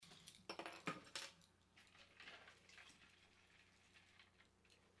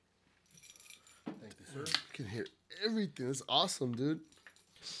sir. I can hear everything. It's awesome, dude.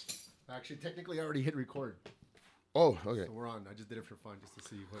 Actually, technically, I already hit record. Oh, okay. So we're on. I just did it for fun, just to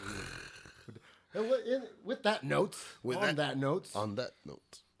see what we would. And with that note, on that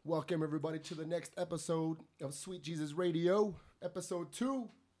note, welcome everybody to the next episode of Sweet Jesus Radio, episode 2.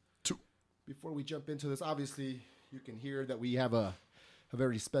 Before we jump into this, obviously, you can hear that we have a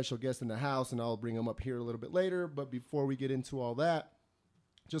very special guest in the house, and I'll bring him up here a little bit later. But before we get into all that,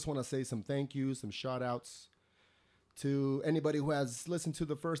 just want to say some thank yous, some shout outs to anybody who has listened to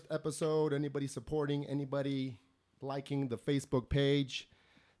the first episode, anybody supporting, anybody liking the Facebook page.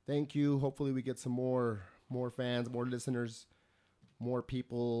 Thank you. Hopefully we get some more fans, more listeners, more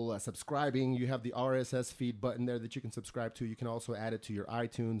people subscribing. You have the RSS feed button there that you can subscribe to. You can also add it to your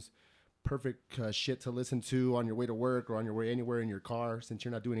iTunes. Perfect shit to listen to on your way to work or on your way anywhere in your car. Since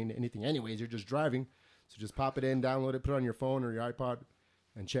you're not doing anything anyways, you're just driving. So just pop it in, download it, put it on your phone or your iPod,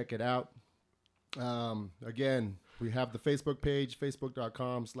 and check it out. Again, we have the Facebook page,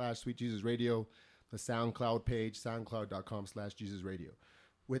 facebook.com/SweetJesusRadio, the SoundCloud page, soundcloud.com/JesusRadio.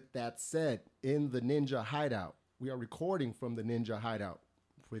 With that said, in the Ninja Hideout, we are recording from the Ninja Hideout.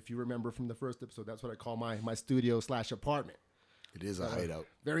 If you remember from the first episode, that's what I call my studio/apartment. It is a hideout.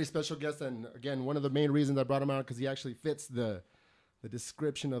 Very special guest, and again, one of the main reasons I brought him out because he actually fits the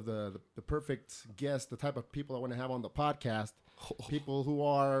description of the perfect guest, the type of people I want to have on the podcast. People who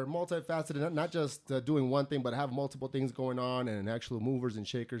are multifaceted, not just doing one thing, but have multiple things going on and actual movers and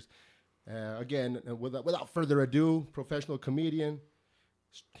shakers. Again, without further ado, professional comedian,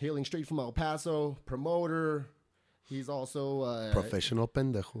 hailing straight from El Paso, promoter. He's also professional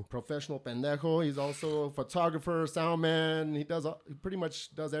pendejo. He's also a photographer, sound man. He pretty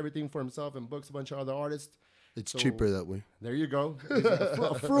much does everything for himself and books a bunch of other artists. It's cheaper that way. There you go. He's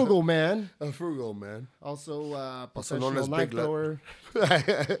a frugal man. Also professional knife thrower.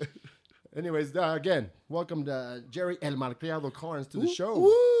 Anyways, again, welcome to Jerry El Malkreado Karnes to the show.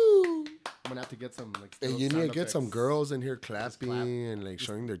 Woo! I'm going to have to get some Hey, you need to get some girls in here clapping and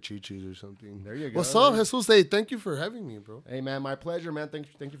showing their chichis or something. There you go. What's up, Jesus? Hey, thank you for having me, bro. Hey, man, my pleasure, man. Thank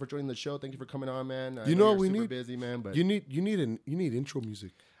you for joining the show. Thank you for coming on, man. You know we need busy, man, but you need intro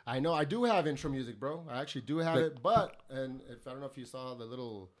music. I know I do have intro music, bro. I actually do have it, but if I don't know if you saw the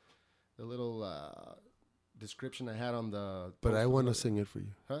little description I had on the. But I want to sing it for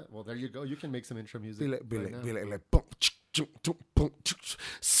you. Huh? Well, there you go. You can make some intro music. Be like, boom,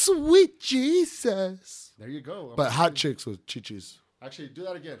 sweet Jesus. There you go. But hot chicks with chichis. Actually, do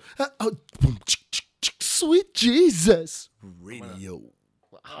that again. Sweet Jesus. Radio.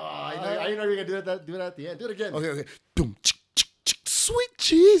 I know you're gonna do it at the end. Do it again. Okay. Boom. Sweet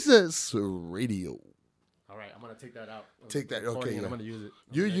Jesus Radio. All right, I'm gonna take that out. Take that. Okay, yeah. I'm gonna use it.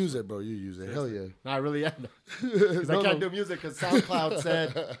 You use it, bro. You use it. Hell yeah. No, I really am. Because I can't do music because SoundCloud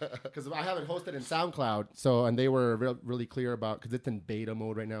said, because I have it hosted in SoundCloud. So, and they were really clear about, because it's in beta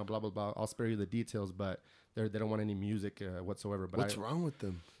mode right now, blah, blah, blah. I'll spare you the details, but they don't want any music whatsoever. But what's wrong with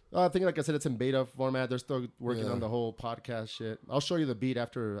them? I think, like I said, it's in beta format. They're still working on the whole podcast shit. I'll show you the beat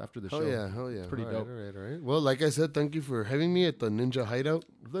after the show. Hell yeah. It's pretty dope. All right. Well, like I said, thank you for having me at the Ninja Hideout.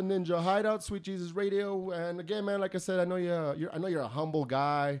 The Ninja Hideout, Sweet Jesus Radio. And again, man, like I said, I know you're a humble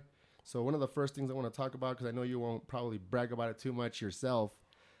guy. So one of the first things I want to talk about, because I know you won't probably brag about it too much yourself.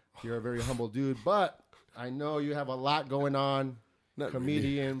 You're a very humble dude, but I know you have a lot going on.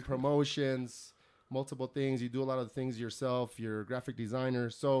 Comedian, promotions, multiple things. You do a lot of things yourself. You're a graphic designer.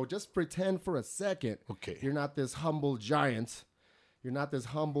 So just pretend for a second. Okay. You're not this humble giant. You're not this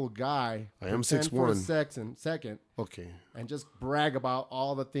humble guy. I am 6'1". For a second. Okay. And just brag about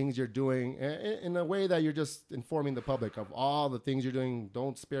all the things you're doing in a way that you're just informing the public of all the things you're doing.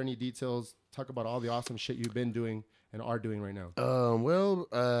 Don't spare any details. Talk about all the awesome shit you've been doing and are doing right now.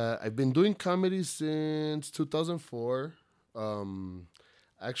 I've been doing comedy since 2004.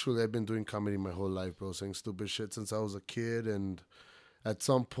 Actually, I've been doing comedy my whole life, bro, saying stupid shit since I was a kid. And at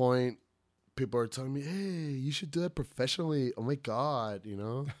some point, people are telling me, hey, you should do that professionally. Oh, my God, you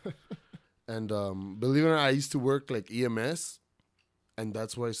know? And believe it or not, I used to work like EMS, and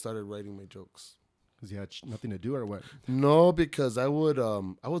that's why I started writing my jokes. Because you had nothing to do or what? No, because I would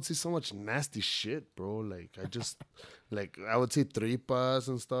see so much nasty shit, bro. Like, I would see tripas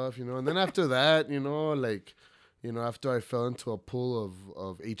and stuff, you know? And then after that, after I fell into a pool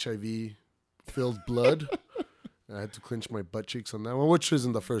of HIV-filled blood, I had to clench my butt cheeks on that one, which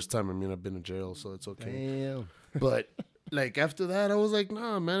isn't the first time. I mean, I've been in jail, so it's okay. Damn. But, after that, I was like,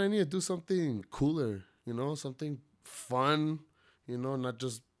 nah, man, I need to do something cooler, something fun, not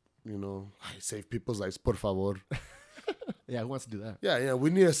just, save people's lives, por favor. Yeah, who wants to do that? Yeah, we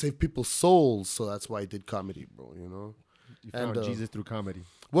need to save people's souls, so that's why I did comedy, bro, You found Jesus through comedy.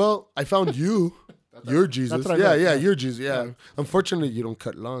 Well, I found you. You're Jesus. Yeah, you're Jesus. Yeah. Unfortunately, you don't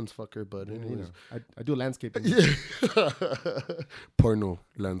cut lawns, fucker. But anyways, I do landscaping. Yeah. Porno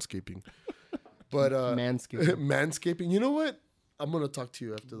landscaping. But manscaping. You know what? I'm gonna talk to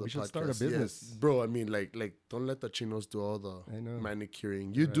you after the podcast. We should start a business, bro. I mean, like, don't let the chinos do all the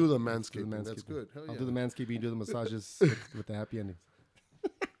manicuring. You do the manscaping. That's good. Hell yeah. I'll do the manscaping. You do the massages with the happy endings.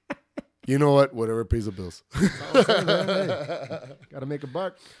 You know what? Whatever pays the bills. Gotta make a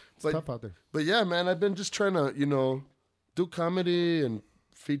buck. It's tough out there. But yeah, man, I've been just trying to, do comedy and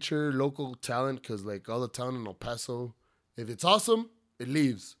feature local talent because, like, all the talent in El Paso, if it's awesome, it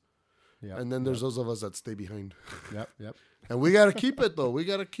leaves. Yep. And then there's those of us that stay behind. Yep. And we got to keep it, though. We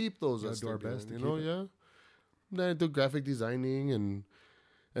got to keep those that do our best. Yeah. Then I do graphic designing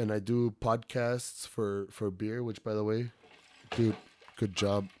and I do podcasts for beer, which, by the way, dude, good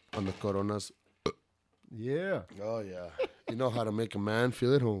job on the Coronas. Yeah. Oh, yeah. You know how to make a man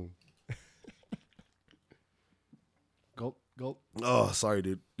feel at home. Gulp. Oh, sorry,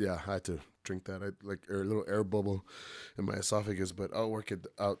 dude. Yeah, I had to drink that. I like a little air bubble in my esophagus, but I'll work it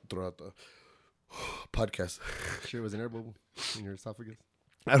out throughout the podcast. Sure it was an air bubble in your esophagus?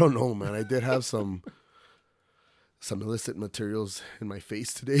 I don't know, man. I did have some illicit materials in my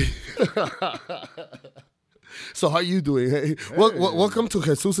face today. So how you doing? Hey. Welcome to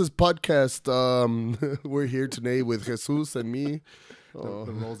Jesus's podcast. We're here today with Jesus and me.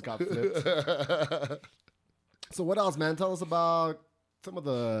 The roles got flipped. So what else, man? Tell us about some of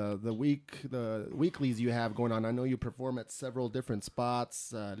the weeklies you have going on. I know you perform at several different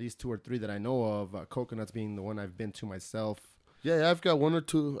spots, at least 2 or 3 that I know of. Coconuts being the one I've been to myself. Yeah, I've got 1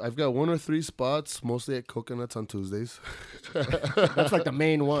 or 3 spots, mostly at Coconuts on Tuesdays. That's like the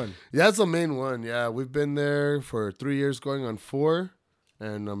main one. Yeah, that's the main one. Yeah, we've been there for 3 years, going on 4,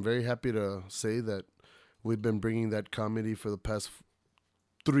 and I'm very happy to say that we've been bringing that comedy for the past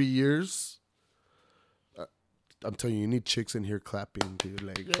 3 years. I'm telling you need chicks in here clapping, dude.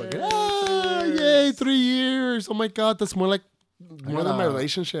 Like, yay, 3 years. Oh my God, that's more than my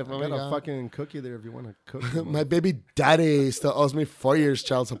relationship. I got a fucking cookie there if you want to cook. My baby daddy still owes me 4 years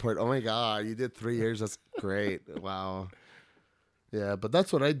child support. Oh my God, you did 3 years. That's great. Wow. Yeah, but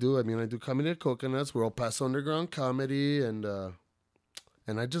that's what I do. I mean, I do comedy at Coconuts. We're all Paso Underground comedy, and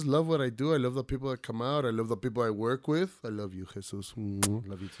I just love what I do. I love the people that come out. I love the people I work with. I love you, Jesus.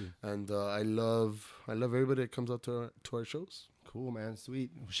 Love you too. And I love everybody that comes out to our shows. Cool, man.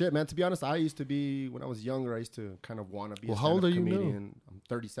 Sweet. Shit, man. To be honest, I used to be, when I was younger, I used to kind of want to be a how old are comedian. You now? I'm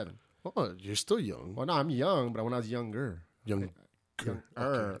 37. Oh, you're still young. Well, no, I'm young, but when I was younger. Younger.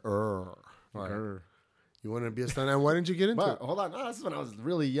 Right. You want to be a stand-up? Why didn't you get into it? Hold on. No, this is when I was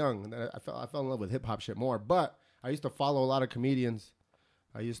really young. I fell in love with hip-hop shit more. But I used to follow a lot of comedians.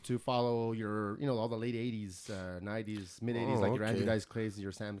 I used to follow all the late 80s, 90s, mid 80s, like your Andrew Dice Clays,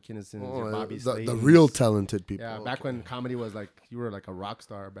 your Sam Kinnisons, your Bobby Slaytons. The real talented people. Yeah, back when comedy was like, you were like a rock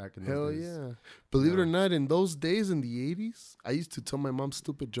star back in those days. Hell yeah. Believe it or not, in those days in the 80s, I used to tell my mom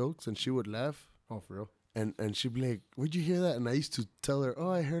stupid jokes and she would laugh. Oh, for real? And she'd be like, where'd you hear that? And I used to tell her,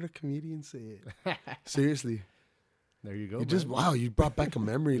 I heard a comedian say it. Seriously. There you go. You brought back a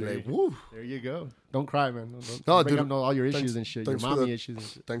memory. Like, woo. There you go. Don't cry, man. Don't bring up all your issues and shit. Your mommy issues and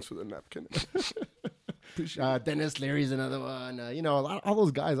shit. Thanks for the napkin. Dennis Leary's another one. All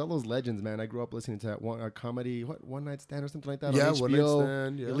those guys, all those legends, man. I grew up listening to that one comedy, One Night Stand or something like that. Yeah, on HBO, One Night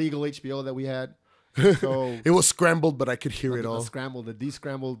Stand. Yeah. Illegal HBO that we had. So it was scrambled, but I could hear it all. The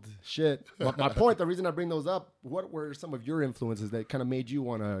descrambled shit. My point, the reason I bring those up, what were some of your influences that kind of made you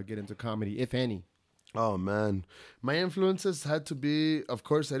want to get into comedy, if any? Oh, man. My influences had to be, of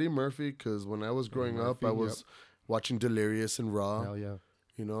course, Eddie Murphy, because when I was growing up, I was watching Delirious and Raw. Hell yeah.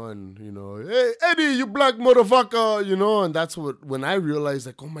 Hey, Eddie, you black motherfucker, and that's when I realized,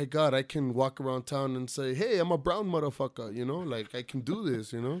 like, oh, my God, I can walk around town and say, hey, I'm a brown motherfucker, like, I can do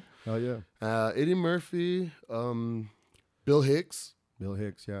this, Hell yeah. Eddie Murphy, Bill Hicks. Bill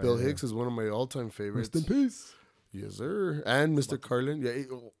Hicks, yeah. Bill Hicks is one of my all-time favorites. Rest in peace. Yes, sir. And Mr. Carlin. Yeah.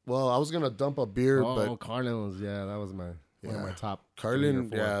 Well, I was gonna dump a beer, but Carlin was that was one of my top. Carlin,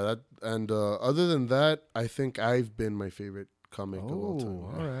 that. And other than that, I think I've been my favorite comic of all time.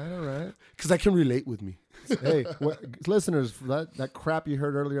 All right. Because I can relate with me. Hey, listeners, that crap you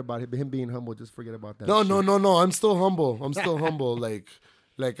heard earlier about him being humble, just forget about that. No. I'm still humble. Like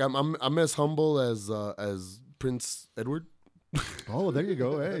I'm as humble as Prince Edward. Oh, there you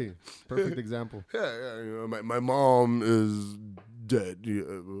go. Hey, perfect example. Yeah. My mom is dead.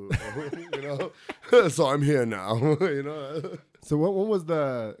 So I'm here now. So what was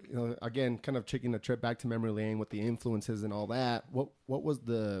the again kind of taking a trip back to memory lane with the influences and all that? What was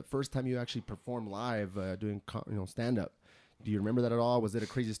the first time you actually performed live doing stand up? Do you remember that at all? Was it a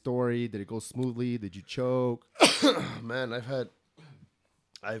crazy story? Did it go smoothly? Did you choke? Man,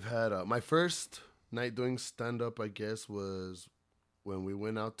 I've had my first night doing stand-up, I guess, was when we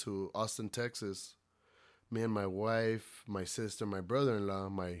went out to Austin, Texas. Me and my wife, my sister, my brother-in-law,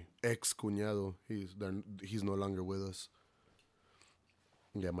 my ex-cuñado. He's no longer with us.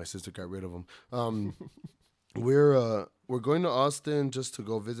 Yeah, my sister got rid of him. We're going to Austin just to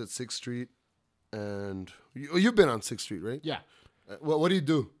go visit 6th Street. And you've been on 6th Street, right? Yeah. What do you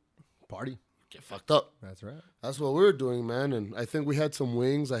do? Party. Get fucked up. That's right. That's what we were doing, man. And I think we had some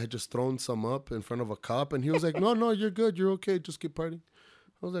wings. I had just thrown some up in front of a cop. And he was like, no, you're good. You're okay. Just keep partying.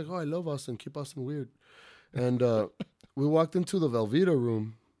 I was like, oh, I love Austin. Keep Austin weird. And we walked into the Velveeta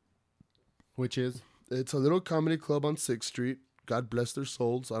room. Which is? It's a little comedy club on 6th Street. God bless their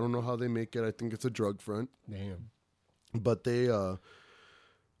souls. I don't know how they make it. I think it's a drug front. Damn. But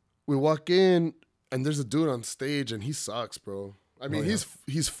we walk in, and there's a dude on stage, and he sucks, bro. I mean,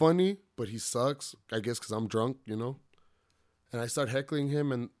 he's funny, but he sucks, I guess, because I'm drunk, you know? And I start heckling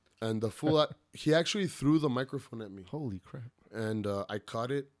him, and the fool, he actually threw the microphone at me. Holy crap. And I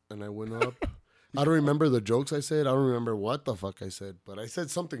caught it, and I went up. I don't remember the jokes I said. I don't remember what the fuck I said, but I said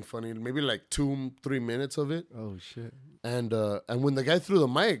something funny, maybe like 2-3 minutes of it. Oh, shit. And when the guy threw the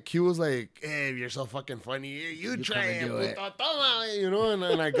mic, he was like, hey, you're so fucking funny. You try it, puto, toma, you know?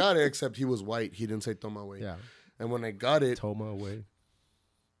 And I got it, except he was white. He didn't say toma away. Yeah. And when I got it. Toma away.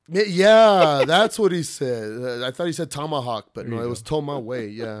 Yeah, that's what he said. I thought he said tomahawk, but no, it was toma away.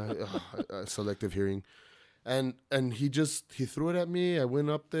 Yeah, selective hearing. And he threw it at me. I went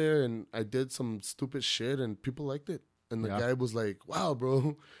up there and I did some stupid shit and people liked it. And the guy was like, wow,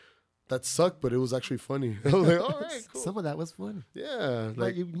 bro, that sucked, but it was actually funny. I was like, all right, cool. Some of that was funny. Yeah.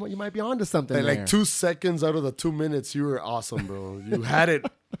 Like you might be onto something there. Like 2 seconds out of the 2 minutes, you were awesome, bro. You had it.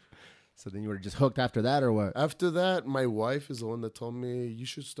 So then you were just hooked after that or what? After that, my wife is the one that told me you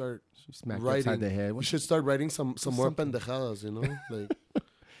should start writing. Upside the head. You should start writing some more pendejadas, you know? Like,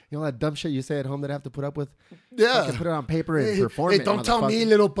 you know that dumb shit you say at home that I have to put up with? Yeah. I can put it on paper and perform it. Hey, don't tell me,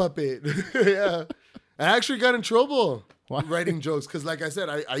 little puppet. Yeah. I actually got in trouble writing jokes because, like I said,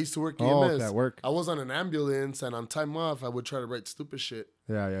 I used to work EMS. At work. I was on an ambulance, and on time off, I would try to write stupid shit.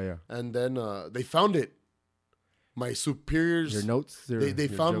 Yeah. And then they found it. My superiors. Your notes? They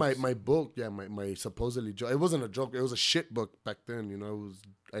found my book. Yeah, my supposedly joke. It wasn't a joke. It was a shit book back then. You know,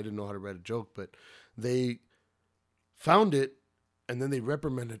 I didn't know how to write a joke, but they found it. And then they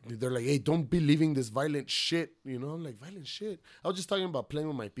reprimanded me. They're like, hey, don't be leaving this violent shit. You know, I'm like, violent shit? I was just talking about playing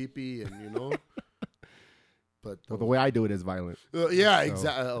with my pee-pee and, you know. But the way I do it is violent. Yeah, so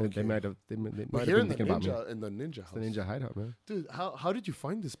exactly. Okay. They might have been thinking about me. In the ninja house. It's the ninja hideout, man. Dude, how did you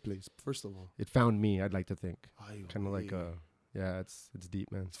find this place, first of all? It found me, I'd like to think. Kind of like, it's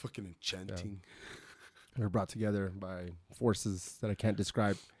deep, man. It's fucking enchanting. Yeah. We're brought together by forces that I can't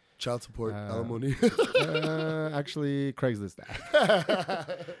describe. Child support, alimony. Actually, Craigslist.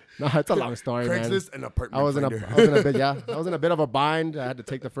 No, it's a long story, Craigslist man. and apartment. I was in a bit of a bind. I had to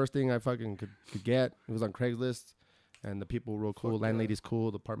take the first thing I fucking could get. It was on Craigslist, and the people were real cool. Landlady's cool.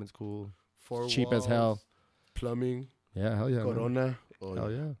 The apartment's cool. Cheap walls, as hell. Plumbing. Yeah, hell yeah. Corona. Oh,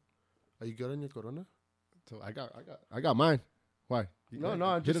 hell yeah. Are you good on your Corona? So I got mine. Why?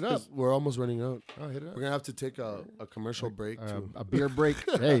 No, hit it up. We're almost running out. Oh, hit it up. We're gonna have to take a commercial break. A beer break.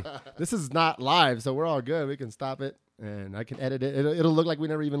 Hey, this is not live, so we're all good. We can stop it, and I can edit it. It'll look like we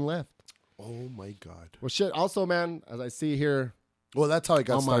never even left. Oh my god. Well, shit. Also, man, as I see here. Well, that's how I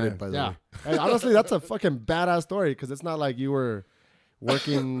got started. By the way. Hey, honestly, that's a fucking badass story because it's not like you were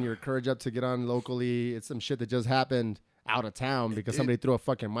working your courage up to get on locally. It's some shit that just happened out of town because somebody threw a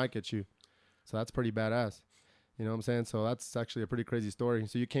fucking mic at you. So that's pretty badass. You know what I'm saying? So that's actually a pretty crazy story.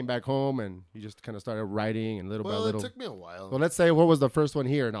 So you came back home and you just kind of started writing and little by little. Well, it took me a while. Well, let's say what was the first one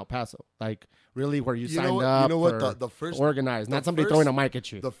here in El Paso? Like really where you signed up. You know what? The first organized, not somebody throwing a mic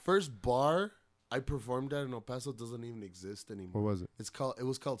at you. The first bar I performed at in El Paso doesn't even exist anymore. What was it? It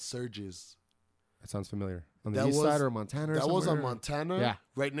was called Surges. That sounds familiar. On the east side or Montana? That was on Montana. Yeah.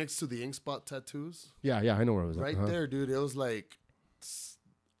 Right next to the Ink Spot Tattoos. Yeah, I know where it was. Right there, dude. It was like.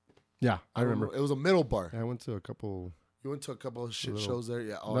 Yeah, I remember. It was a middle bar. Yeah, I went to a couple. You went to a couple of shit shows there?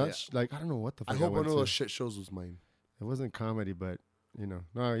 Yeah. Oh, yeah. Like, I don't know what the fuck I hope one of those shit shows was mine. It wasn't comedy, but, you know.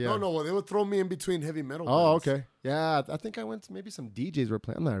 No, yeah. No, well, they would throw me in between heavy metal bands. bands. Okay. Yeah, I think I went to maybe some DJs were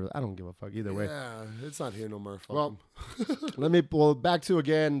playing. I don't give a fuck either way. Yeah, it's not here no more. Fuck well, back to,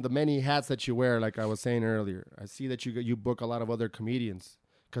 again, the many hats that you wear, like I was saying earlier. I see that you book a lot of other comedians.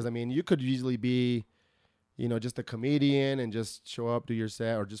 Because, I mean, you could easily be, you know, just a comedian and just show up, do your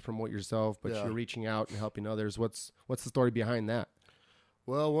set, or just promote yourself, but you're reaching out and helping others. What's the story behind that?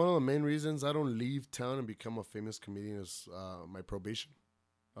 Well, one of the main reasons I don't leave town and become a famous comedian is my probation.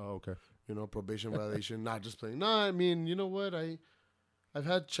 Oh, okay. You know, probation violation. Not just playing. No, I mean, you know what? I've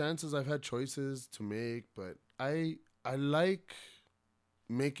had chances, I've had choices to make, but I like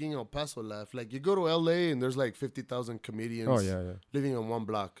making El Paso laugh. Like, you go to LA and there's like 50,000 comedians living on one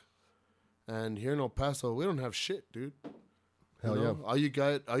block. And here in El Paso, we don't have shit, dude. Hell you know? yeah.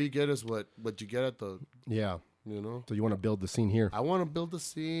 All you get is what you get at the... Yeah. You know? So you want to build the scene here? I want to build the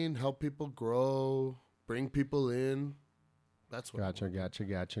scene, help people grow, bring people in. That's what Gotcha.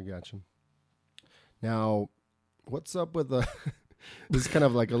 Now, what's up with the... This is kind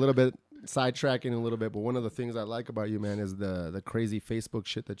of like a little bit sidetracking a little bit, but one of the things I like about you, man, is the crazy Facebook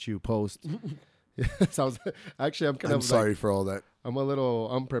shit that you post. So I'm sorry for all that. I'm a little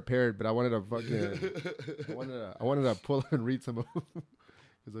unprepared, but I wanted to fucking... I wanted to pull up and read some of them.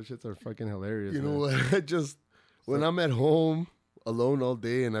 Because those shits are fucking hilarious. You know what? When I'm at home alone all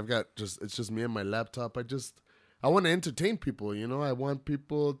day and it's just me and my laptop, I want to entertain people, you know? I want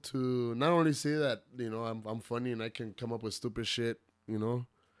people to not only see that, you know, I'm funny and I can come up with stupid shit, you know?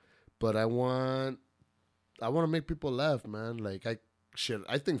 But I want to make people laugh, man. Like, I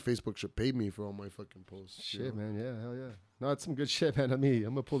think Facebook should pay me for all my fucking posts. Shit, man. Yeah, hell yeah. No, it's some good shit, man. I'm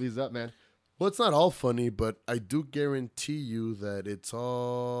going to pull these up, man. Well, it's not all funny, but I do guarantee you that it's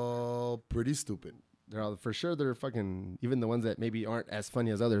all pretty stupid. They're all, for sure, they're fucking, even the ones that maybe aren't as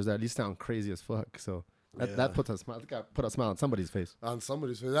funny as others, that at least sound crazy as fuck. So that puts a smile. It's got to put a smile on somebody's face. On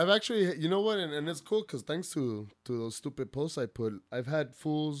somebody's face. I've actually, you know what, and it's cool because thanks to those stupid posts I put, I've had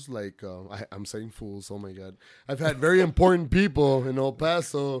fools like, I'm saying fools, oh my God. I've had very important people in El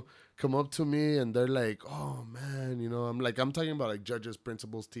Paso come up to me and they're like, oh man, you know, I'm talking about like judges,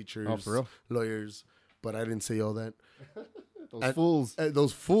 principals, teachers, lawyers, but I didn't say all that.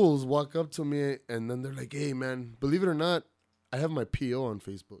 Those fools walk up to me and then they're like, hey man, believe it or not, I have my PO on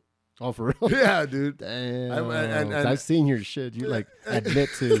Facebook. Oh, for real? Yeah, dude. Damn. I've seen your shit. You like admit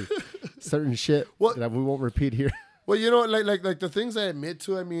to certain shit that we won't repeat here. Well, you know, like the things I admit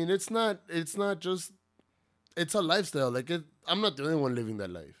to, I mean, it's not just, it's a lifestyle. Like I'm not the only one living that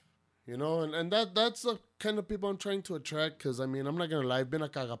life. You know, and that's the kind of people I'm trying to attract because, I mean, I'm not going to lie. I've been a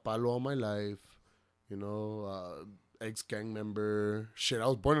cagapalo all my life. You know, ex-gang member. Shit, I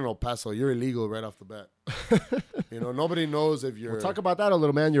was born in El Paso. You're illegal right off the bat. You know, nobody knows if you're... We'll talk about that a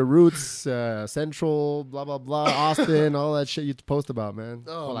little, man. Your roots, Central, blah, blah, blah, Austin, all that shit you post about, man.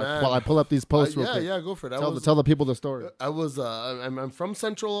 Oh, man. While I pull up these posts real quick. Yeah, go for it. Tell the people the story. I'm from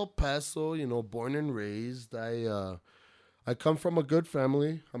Central El Paso, you know, born and raised. I come from a good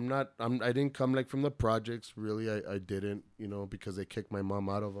family. I didn't come like from the projects. Really, I didn't, you know, because they kicked my mom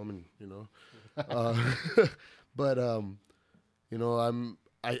out of them, and you know, but you know,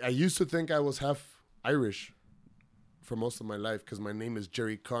 I used to think I was half Irish for most of my life because my name is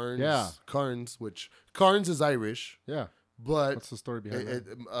Jerry Karnes. Yeah, Karnes, which Karnes is Irish. Yeah, but what's the story behind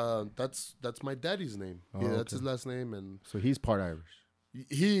that? That's my daddy's name. Oh, yeah, that's his last name, and so he's part Irish.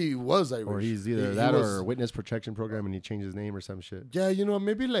 He was Irish. Or he's either that or witness protection program and he changed his name or some shit. Yeah, you know,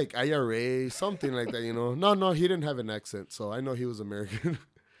 maybe like IRA, something like that, you know. No, he didn't have an accent, so I know he was American.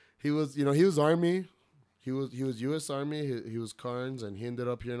 He was Army. He was U.S. Army. He was Karnes, and he ended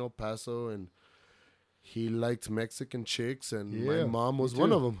up here in El Paso, and he liked Mexican chicks, and my mom was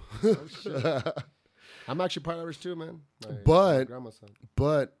one of them. Oh, I'm actually part Irish too, man. My grandma's son.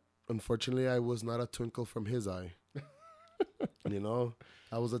 But unfortunately, I was not a twinkle from his eye. You know,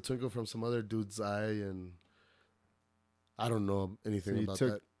 I was a twinkle from some other dude's eye, and I don't know anything about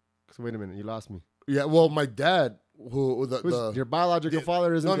that. So wait a minute, you lost me. Yeah, well, my dad, your biological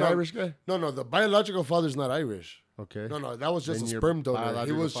father isn't the Irish guy? No, the biological father's not Irish. Okay. No, that was just a sperm donor.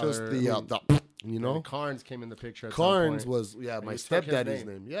 He was just the you know. Karnes came in the picture. Karnes was my stepdaddy's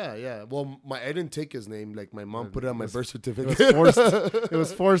name. Yeah. Well, I didn't take his name. Like my mom put it on my birth certificate. It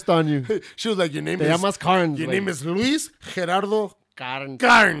was forced on you. She was like, "Your name is Karnes. Your name is Luis Gerardo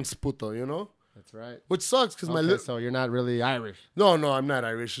Karnes, puto." You know. That's right. Which sucks because so you're not really Irish. No, I'm not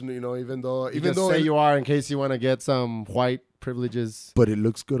Irish. You know, even though say you are in case you want to get some white privileges. But it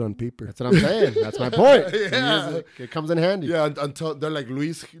looks good on paper. That's what I'm saying. That's my point. Yeah. It comes in handy. Yeah, until they're like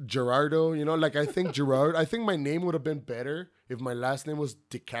Luis Gerardo, you know, like I think my name would have been better if my last name was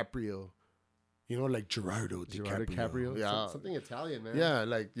DiCaprio. You know, like Gerardo DiCaprio. Yeah. Something Italian, man. Yeah,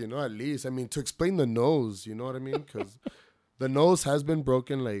 like, you know, at least. I mean, to explain the nose, you know what I mean? Because the nose has been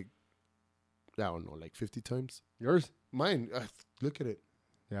broken like, I don't know, like 50 times. Yours? Mine. Look at it.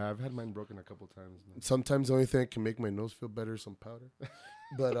 Yeah, I've had mine broken a couple times. Man. Sometimes the only thing that can make my nose feel better is some powder.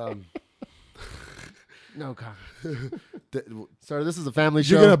 But no comment. Sir, this is a family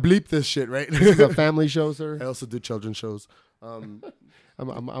show. You're gonna bleep this shit, right? This is a family show, sir. I also do children's shows. I'm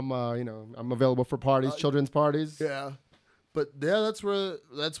I'm available for parties, children's parties. Yeah. But yeah, that's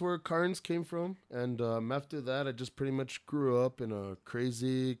where Karnes came from, and after that, I just pretty much grew up in a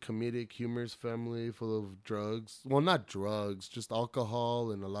crazy, comedic, humorous family full of drugs. Well, not drugs, just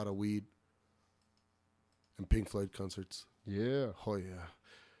alcohol and a lot of weed, and Pink Floyd concerts. Yeah. Oh yeah.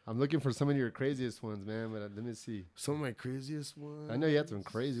 I'm looking for some of your craziest ones, man. But let me see. Some of my craziest ones. I know you had some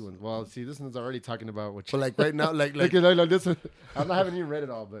crazy ones. Well, see, this one's already talking about what. But like right now, like this one. I haven't even read it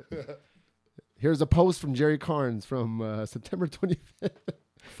all, but. Here's a post from Jerry Karnes from September 25th.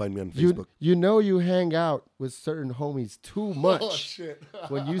 Find me on Facebook. You know you hang out with certain homies too much shit.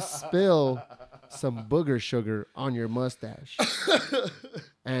 when you spill some booger sugar on your mustache.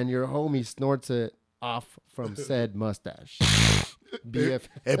 And your homie snorts it off from said mustache. BF.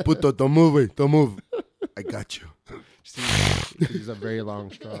 Hey, puto, don't move. I got you. It's a very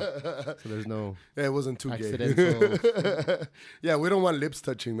long straw, so there's no. Yeah, it wasn't too accidental. Gay. Yeah, we don't want lips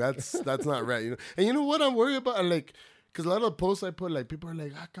touching. That's not right. You know. And you know what I'm worried about? Like, because a lot of the posts I put, like, people are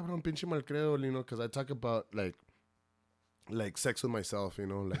like, cabrón, pinche Malkreado, you know, because I talk about like sex with myself, you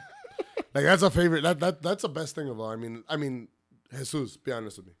know, like that's a favorite. That's the best thing of all. I mean, Jesus, be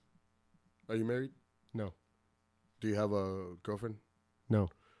honest with me. Are you married? No. Do you have a girlfriend? No.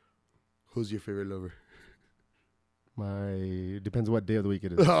 Who's your favorite lover? Depends what day of the week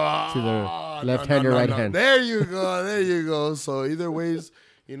it is. It's either left hand or right hand. There you go. So either ways,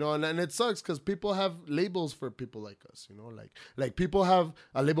 you know, and it sucks because people have labels for people like us, you know, like people have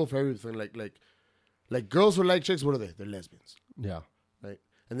a label for everything. Like girls who like chicks, what are they? They're lesbians. Yeah. Right.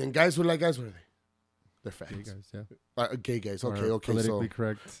 And then guys who like guys, what are they? They're fags. Gay guys, yeah. Gay guys. Okay. Politically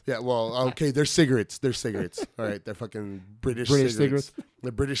correct. Yeah. Well, okay. They're cigarettes. All right. They're fucking British cigarettes.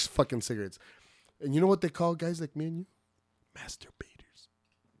 They're British fucking cigarettes. And you know what they call guys like me and you? Masturbators.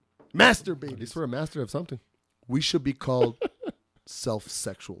 At least we're a master of something. We should be called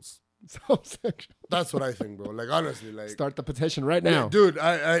self-sexuals. Self-sexual. That's what I think, bro. Like, honestly, like. Start the petition right now. Yeah, dude,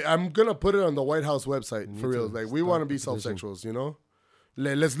 I'm going to put it on the White House website, for real. Like, we want to be self-sexuals, you know?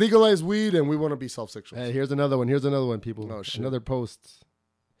 Let's legalize weed and we want to be self-sexuals. Hey, here's another one, people. Oh, shit. Another post.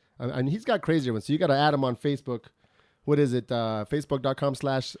 And he's got crazier ones. So you got to add him on Facebook. What is it?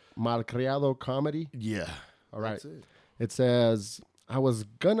 Facebook.com/Malkreado comedy. Yeah. All right. It says, I was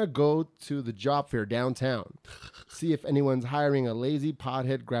going to go to the job fair downtown, see if anyone's hiring a lazy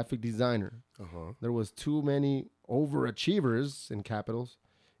pothead graphic designer. There was too many overachievers, in capitals,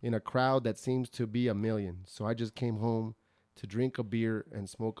 in a crowd that seems to be a million. So I just came home to drink a beer and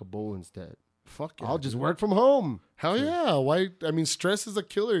smoke a bowl instead. Fuck yeah. I'll just work from home. Hell yeah. Why? I mean, stress is a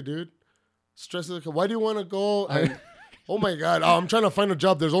killer, dude. Stress is a killer. Why do you want to go and... Oh my God! I'm trying to find a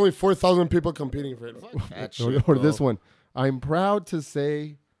job. There's only 4,000 people competing for it. Fuck that shit, or this one. I'm proud to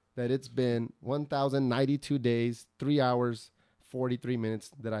say that it's been 1,092 days, 3 hours, 43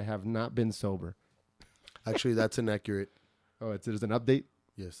 minutes that I have not been sober. Actually, that's inaccurate. Oh, there's an update?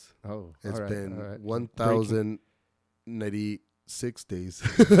 Yes. Oh, it's been 1,096 days.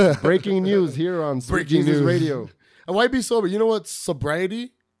 Breaking news here on Sweet Jesus Radio. And why be sober? You know what?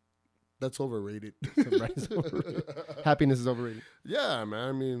 Sobriety. That's overrated. Happiness is overrated. Yeah, man.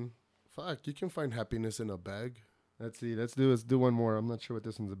 I mean, fuck. You can find happiness in a bag. Let's see. Let's do one more. I'm not sure what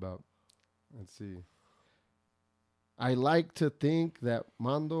this one's about. Let's see. I like to think that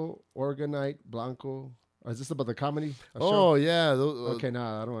Mando, Organite, Blanco. Is this about the comedy? Oh, yeah. Okay, I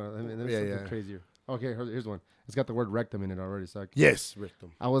don't want to. Let me something crazier. Okay, here's one. It's got the word rectum in it already. So yes,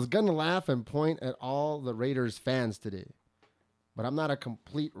 rectum. I was going to laugh and point at all the Raiders fans today. But I'm not a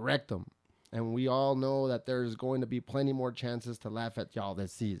complete rectum. And we all know that there's going to be plenty more chances to laugh at y'all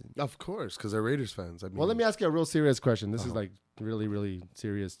this season. Of course, because they're Raiders fans. I mean, well, let me ask you a real serious question. This is like really, really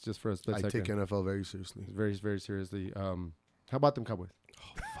serious just for a split second. I take NFL very seriously. Very, very seriously. How about them Cowboys?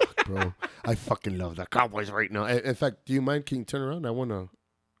 Oh, fuck, bro. I fucking love the Cowboys right now. In fact, do you mind? Can you turn around? I want to...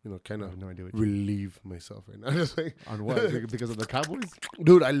 kind of relieve myself right now. Just like, on what? Because of the Cowboys?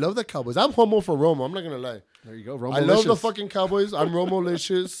 Dude, I love the Cowboys. I'm homo for Romo. I'm not going to lie. There you go. Romo-licious. I love the fucking Cowboys. I'm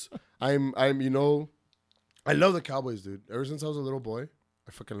Romo-licious. I love the Cowboys, dude. Ever since I was a little boy,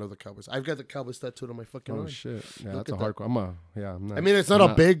 I fucking love the Cowboys. I've got the Cowboys tattooed on my fucking arm. Oh, shit. Yeah, that's a hardcore. I'm not. I mean, it's not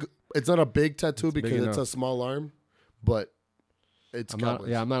a big tattoo because it's a small arm, but it's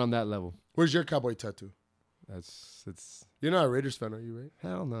Cowboys. I'm not on that level. Where's your Cowboy tattoo? It's... You're not a Raiders fan, are you, right?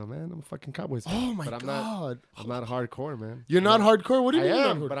 Hell no, man. I'm a fucking Cowboys fan. Oh, my God. I'm not hardcore, man. You're not hardcore? What do you mean?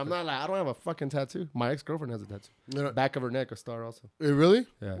 I am, but I'm not like, I don't have a fucking tattoo. My ex-girlfriend has a tattoo. No. Back of her neck, a star also. Really?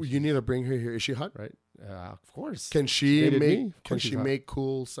 Yeah. Well, you need to bring her here. Is she hot? Right? Of course. Can she make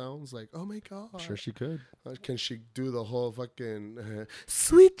cool sounds like, oh, my God? Sure she could. Can she do the whole fucking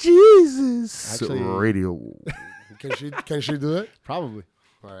Sweet Jesus Actually, radio? Can she do that? Probably.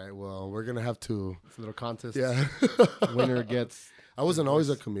 All right. Well, we're gonna have to. It's a little contest. Yeah. Winner gets. I wasn't always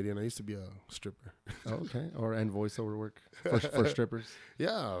a comedian. I used to be a stripper. Oh, okay. And voiceover work for strippers.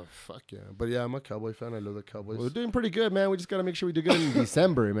 Yeah. Fuck yeah. But yeah, I'm a Cowboy fan. I love the Cowboys. Well, we're doing pretty good, man. We just gotta make sure we do good in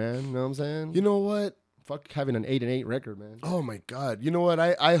December, man. You know what I'm saying? You know what? Fuck having an 8-8 record, man. Oh my God. You know what?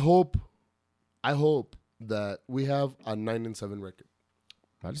 I hope that we have a 9-7 record.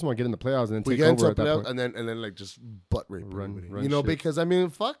 I just want to get in the playoffs and then We take get into over a at that playoff point. and then like just butt rape everybody. Run You know, shit. because I mean,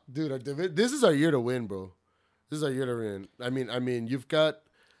 fuck, dude, this is our year to win, bro. This is our year to win. I mean, you've got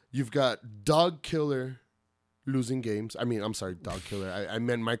dog killer losing games. I mean, I'm sorry, dog killer. I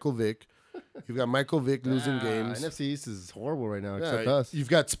meant Michael Vick. You've got Michael Vick losing games. NFC East is horrible right now, except us. You've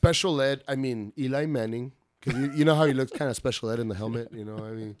got special ed. I mean, Eli Manning. Because you know how he looks kind of special ed in the helmet. You know,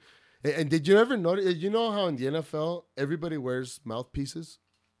 I mean, and did you ever notice? You know how in the NFL everybody wears mouthpieces?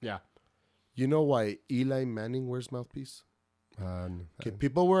 Yeah. You know why Eli Manning wears mouthpiece? Okay,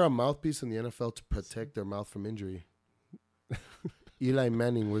 people wear a mouthpiece in the NFL to protect their mouth from injury. Eli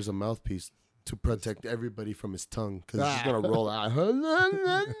Manning wears a mouthpiece to protect everybody from his tongue because he's gonna roll out.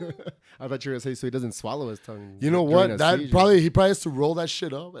 I thought you were gonna say so he doesn't swallow his tongue. You know what? He probably has to roll that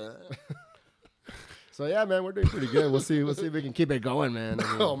shit up. So yeah, man, we're doing pretty good. We'll see if we can keep it going, man.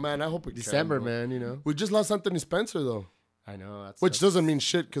 I mean, oh man, I hope we December, can, man. You know, we just lost Anthony Spencer though. I know, which doesn't mean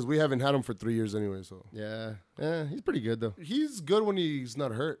shit because we haven't had him for 3 years anyway. So yeah, he's pretty good though. He's good when he's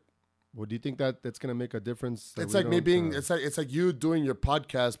not hurt. Well, do you think that's gonna make a difference? It's like me being. It's like you doing your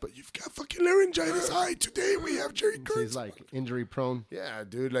podcast, but you've got fucking laryngitis. Hi, today we have Jerry Karnes. So he's like injury prone. Yeah,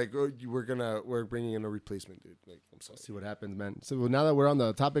 dude. Like we're bringing in a replacement, dude. Like I'm sorry. See what happens, man. So now that we're on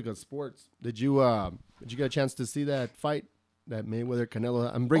the topic of sports, did you get a chance to see that fight? That Mayweather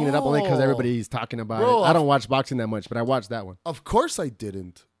Canelo. I'm bringing it up only because everybody's talking about it. I don't watch boxing that much, but I watched that one. Of course I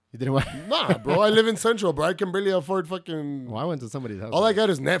didn't. You didn't watch? Nah, bro. I live in Central, bro. I can barely afford fucking. Well, I went to somebody's house. All I got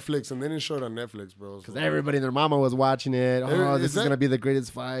is Netflix, and they didn't show it on Netflix, bro. Because everybody and their mama was watching it. Oh, this is going to be the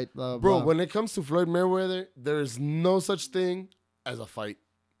greatest fight. Blah, bro, blah. When it comes to Floyd Mayweather, there is no such thing as a fight.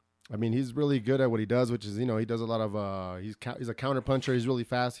 I mean, he's really good at what he does, which is, he does a lot of, he's a counter puncher. He's really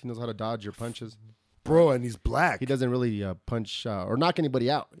fast. He knows how to dodge your punches. Bro, and he's black. He doesn't really punch or knock anybody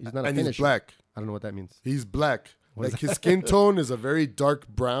out. He's not a finisher. And he's black. I don't know what that means. He's black. Like his skin tone is a very dark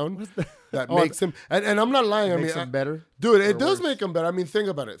brown that makes him. And I'm not lying. Makes him better, dude. It does make him better. I mean, think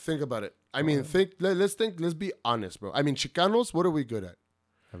about it. I mean, Let's think. Let's be honest, bro. I mean, Chicanos. What are we good at?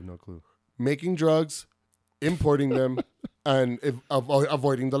 I have no clue. Making drugs, importing them, and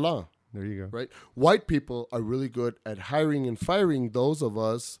avoiding the law. There you go. Right. White people are really good at hiring and firing those of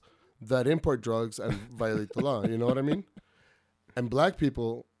us that import drugs and violate the law. You know what I mean? And black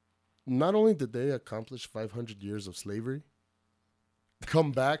people. Not only did they accomplish 500 years of slavery,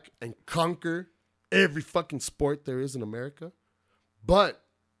 come back and conquer every fucking sport there is in America, but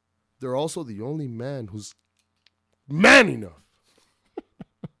they're also the only man who's man enough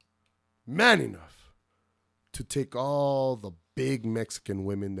to take all the big Mexican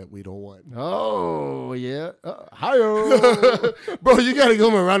women that we don't want. Oh, yeah. Hi-yo. Bro, you got to give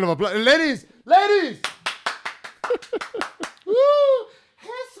him a round of applause. Ladies! Woo!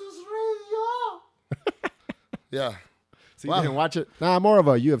 Yeah. So you didn't watch it? Nah, I'm more of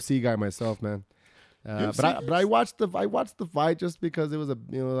a UFC guy myself, man. But I watched the fight just because it was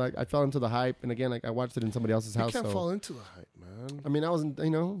like I fell into the hype, and again, like I watched it in somebody else's house. You can't fall into the hype, man. I mean, I wasn't,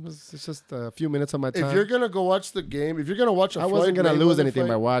 it's just a few minutes of my time. If you're gonna go watch the game, if you're gonna watch I wasn't gonna lose anything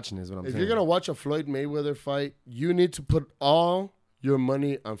by watching. Is what I'm saying. If you're gonna watch a Floyd Mayweather fight, you need to put all your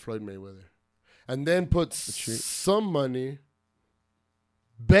money on Floyd Mayweather, and then put some money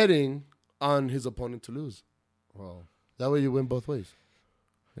betting on his opponent to lose. Well, that way you win both ways.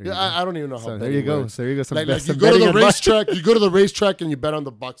 Yeah, I don't even know how. So there you go. So there you go. Some like you go to the racetrack. You go to the racetrack and you bet on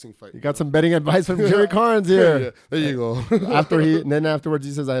the boxing fight. You got some betting advice from Jerry Karnes here. Yeah, there you go. Then afterwards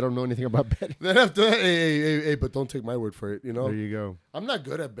he says, "I don't know anything about betting." Then after that, hey, but don't take my word for it. You know. There you go. I'm not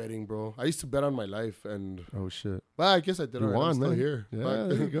good at betting, bro. I used to bet on my life, and oh shit. Well, I guess I did. You won, I'm still man. here. Yeah,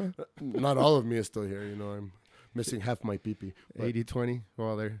 there you go. Not all of me is still here. You know, I'm missing half my pee-pee. 80-20.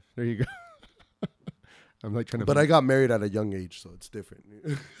 Well, there you go. I'm like trying to. But I got married at a young age, so it's different.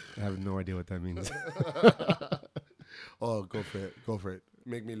 I have no idea what that means. Oh, go for it.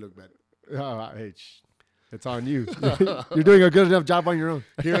 Make me look bad. Hey, it's on you. You're doing a good enough job on your own.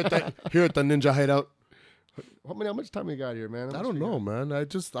 Here at the Ninja Hideout. How much time we got here, man? I don't know, man.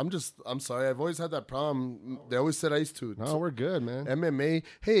 I'm sorry. I've always had that problem. They always said I used to. No, we're good, man. MMA.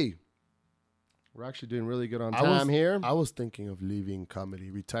 Hey. We're actually doing really good on time here. I was thinking of leaving comedy,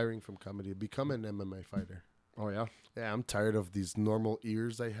 retiring from comedy, become an MMA fighter. Oh, yeah? Yeah, I'm tired of these normal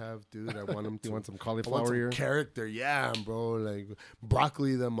ears I have, dude. I want them to... You want some cauliflower ear? Character, yeah, bro. Like,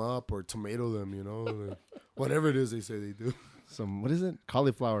 broccoli them up or tomato them, you know? Like, whatever it is they say they do. What is it?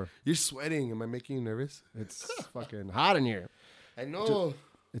 Cauliflower. You're sweating. Am I making you nervous? It's fucking hot in here. I know.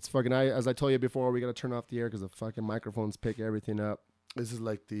 It's fucking... as I told you before, we got to turn off the air because the fucking microphones pick everything up. This is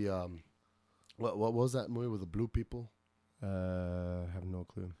like the... What was that movie with the blue people? I have no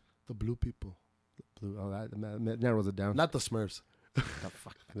clue. The blue people. That narrows it down. Not the Smurfs. Oh,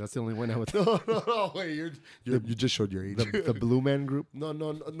 fuck. That's the only one I would... No, wait. You just showed your age. The Blue Man Group? No,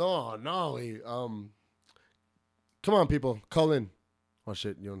 wait. Come on, people. Call in. Oh,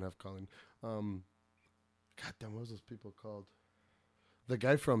 shit. You don't have call in. God damn, what was those people called? The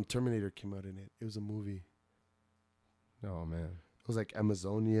guy from Terminator came out in it. It was a movie. Oh, man. It was like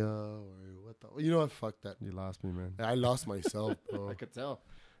Amazonia or what the... You know what? Fuck that. You lost me, man. I lost myself, bro. I could tell.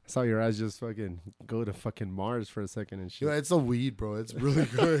 I saw your eyes just fucking go to fucking Mars for a second and shit. Yeah, it's a weed, bro. It's really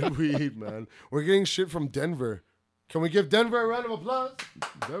good weed, man. We're getting shit from Denver. Can we give Denver a round of applause?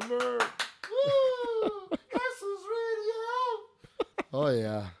 Denver. Woo! Castle's Radio. Oh,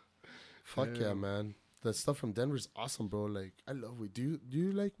 yeah. Fuck yeah, man. The stuff from Denver is awesome, bro. Like, I love weed. Do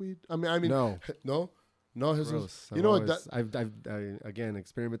you like weed? I mean, no. No? No, gross. You know what? I've again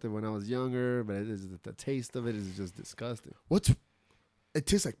experimented when I was younger, but the taste of it is just disgusting. It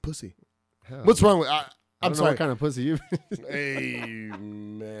tastes like pussy. Hell, what's wrong with? I'm sorry. What kind of pussy you? Hey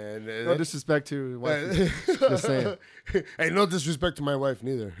man, no disrespect to wife. Just saying. Hey, no disrespect to my wife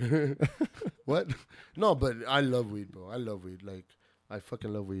neither. What? No, but I love weed, bro. I love weed. Like I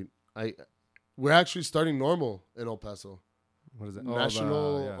fucking love weed. We're actually starting NORML in El Paso. What is it?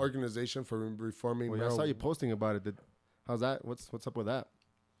 National Organization for Reforming Marijuana. I saw you posting about it. How's that? What's up with that?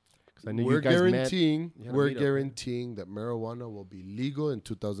 I knew we're you guys guaranteeing that marijuana will be legal in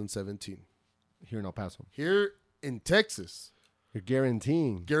 2017 here in El Paso. Here in Texas, you're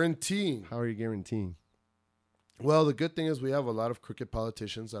guaranteeing. How are you guaranteeing? Well, the good thing is we have a lot of crooked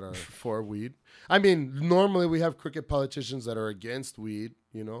politicians that are for weed. I mean, normally we have crooked politicians that are against weed,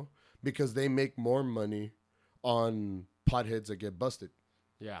 you know, because they make more money on potheads that get busted.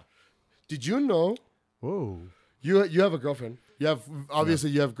 Yeah. Did you know? Whoa. You have a girlfriend. You have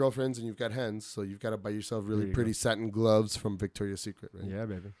girlfriends and you've got hands, so you've got to buy yourself really pretty satin gloves from Victoria's Secret, right? Yeah,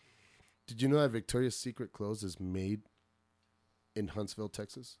 baby. Did you know that Victoria's Secret clothes is made in Huntsville,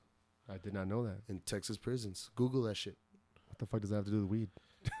 Texas? I did not know that. In Texas prisons. Google that shit. What the fuck does that have to do with weed?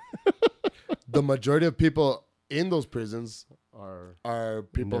 The majority of people in those prisons are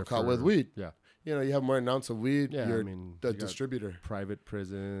people caught with weed. Yeah. You know, you have more an ounce of weed. Yeah, you're the distributor. Private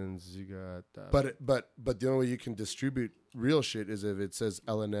prisons. You got. But the only way you can distribute real shit is if it says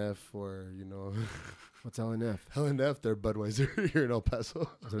LNF or you know. What's LNF? LNF, they're Budweiser here in El Paso.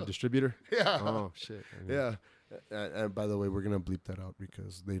 Is there a distributor? Yeah. Oh shit. Yeah. And by the way, we're gonna bleep that out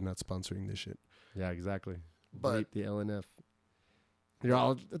because they're not sponsoring this shit. Yeah, exactly. But bleep the LNF. You're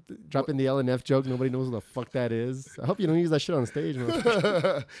all dropping the LNF joke. Nobody knows what the fuck that is. I hope you don't use that shit on stage.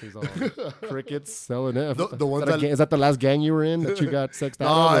 She's all crickets, LNF. The ones is that the last gang you were in that you got sexed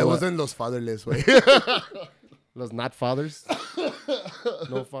out? No, it wasn't Los Fatherless, way. Los not fathers?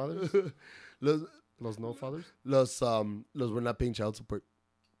 No fathers? Los no fathers? Los we're not paying child support.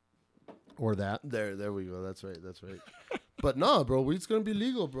 Or that. There we go. That's right. But no, bro, weed's gonna be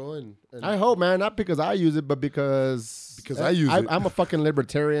legal, bro. And I hope, man, not because I use it, but because I use it. I'm a fucking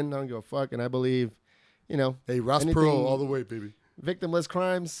libertarian. I don't give a fuck, and I believe, you know. Hey, Ross Perot all the way, baby. Victimless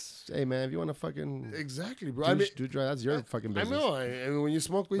crimes. Hey, man, if you want to fucking exactly, bro. that's your fucking business. I know. I mean, when you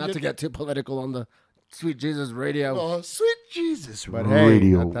smoke weed, not to get too political on the Sweet Jesus Radio. Oh, Sweet Jesus but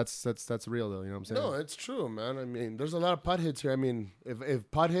Radio. Hey, that's real though. You know what I'm saying? No, it's true, man. I mean, there's a lot of potheads here. I mean,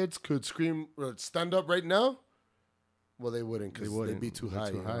 if potheads could scream or stand up right now. Well, they wouldn't because they'd be too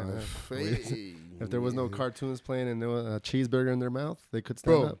high. If there was no cartoons playing and no cheeseburger in their mouth, they could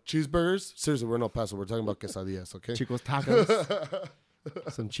stand up. Cheeseburgers? Seriously, we're in El Paso. We're talking about quesadillas, okay? Chicos tacos.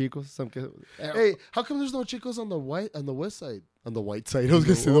 Some chicos. Hey, how come there's no chicos on the west side? On the white side. I was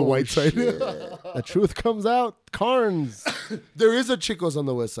going to say the white side. The truth comes out. Karnes. There is a chicos on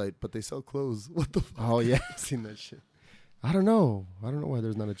the west side, but they sell clothes. What the fuck? Oh, yeah. I've seen that shit. I don't know why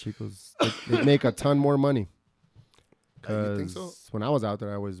there's not a chicos. They make a ton more money. Because when I was out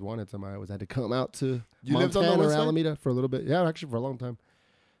there, I always wanted some. I always had to come out to Montana or Alameda for a little bit. Yeah, actually for a long time.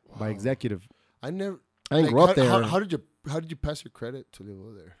 Wow. By executive. I didn't grow up there. How did you pass your credit to live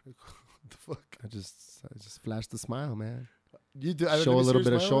over there? What the fuck? I just flashed the smile, man. You do show a little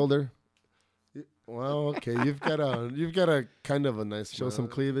bit of shoulder. Well, okay. You've got a kind of a nice show some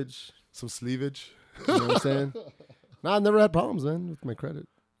cleavage, some sleevage. You know what I'm saying? No, I've never had problems, man, with my credit.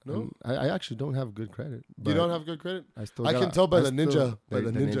 No, I actually don't have good credit. You don't have good credit? I can tell by the ninja. By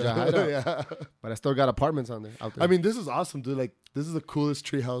the ninja hideout. Yeah. But I still got apartments out there. I mean, this is awesome, dude. Like, this is the coolest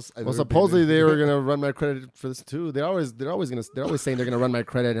treehouse I've ever supposedly they were gonna run my credit for this too. They're always saying they're gonna run my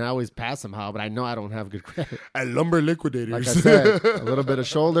credit, and I always pass somehow. But I know I don't have good credit. At Lumber Liquidators, like I said, a little bit of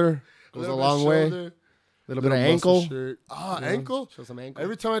shoulder goes a long way. A little bit of ankle. Ankle. Show some ankle.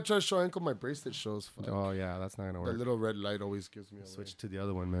 Every time I try to show ankle, my bracelet shows. Fuck. Oh yeah, that's not gonna work. The little red light always gives me a switch to the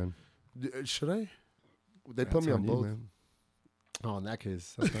other one, man. Should I? They put me on both. Oh, in that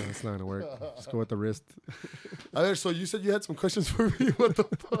case, that's not gonna work. Just go with the wrist. So you said you had some questions for me. What the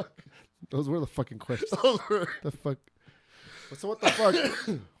fuck? Those were the fucking questions. The fuck? So what the fuck?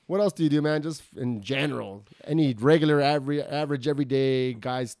 What else do you do, man? Just in general, any regular, average, everyday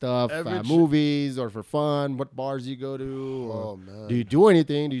guy stuff, movies, or for fun? What bars do you go to? Oh man, do you do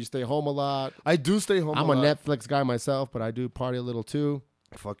anything? Do you stay home a lot? I do stay home. I'm a Netflix guy myself, but I do party a little too.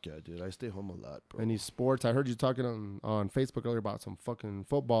 Fuck yeah, dude. I stay home a lot, bro. Any sports? I heard you talking on Facebook earlier about some fucking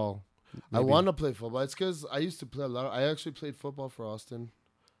football. Maybe. I want to play football. It's because I used to play a lot. I actually played football for Austin.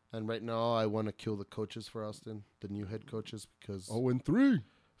 And right now, I want to kill the coaches for Austin, the new head coaches, because 0-3.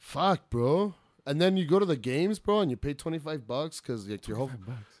 Fuck, bro. And then you go to the games, bro, and you pay $25 because like your whole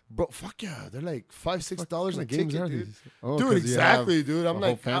bro. Fuck yeah, they're like $5-6 a ticket, dude. Oh, dude, exactly, dude. I'm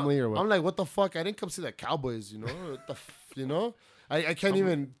like family or what? I'm like, what the fuck? I didn't come see the Cowboys, you know. You know, I can't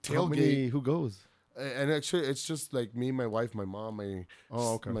even tailgate. Who goes? And actually, it's just like me, my wife, my mom, my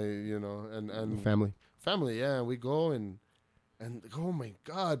you know, and family. Yeah, and we go and oh my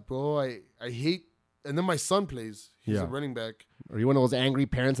god, bro, I hate. And then my son plays. He's a running back. Are you one of those angry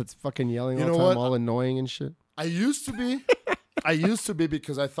parents that's fucking yelling all the time, all annoying and shit? I used to be.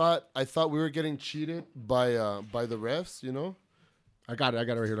 Because I thought we were getting cheated by the refs, you know? I got it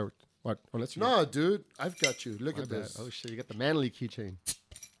right here. What? No, dude. I've got you. Look at this. Oh shit, you got the manly keychain.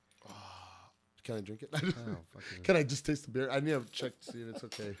 Can I drink it? Can I just taste the beer? I need to check to see if it's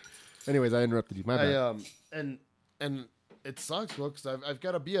okay. Anyways, I interrupted you. My bad. And it sucks, bro, because I've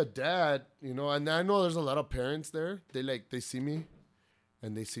got to be a dad, you know, and I know there's a lot of parents there. They see me,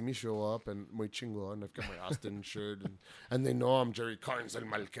 and they see me show up, and muy chingo, and I've got my Austin shirt, and they know I'm Jerry Karnes, el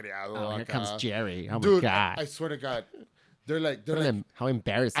Malkreado. Oh, here comes Jerry. Oh, dude, my God. I swear to God. They're like, how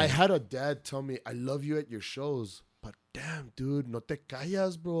embarrassing. I had a dad tell me, I love you at your shows, but damn, dude, no te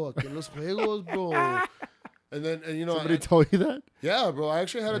callas, bro. Aquí en los juegos, bro. And you know. Somebody told you that? Yeah, bro. I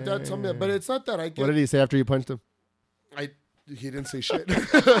actually had a dad tell me that, but it's not that I get. What did he say after you punched him? He didn't say shit.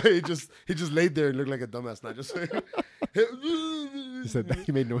 he just laid there and looked like a dumbass. Not just. He said that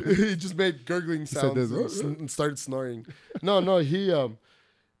he made noise. He just made gurgling sounds and started snoring. No. He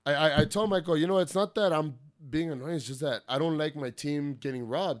I told Michael, you know, it's not that I'm being annoying. It's just that I don't like my team getting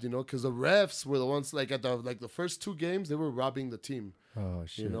robbed. You know, because the refs were the ones like at the first 2 games they were robbing the team. Oh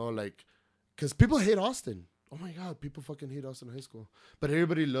shit. You know, like because people hate Austin. Oh my God, people fucking hate Austin High School. But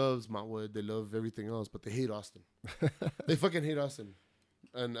everybody loves Montwood. They love everything else, but they hate Austin. They fucking hate Austin.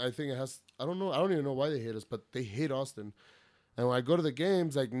 And I think it has, I don't know. I don't even know why they hate us, but they hate Austin. And when I go to the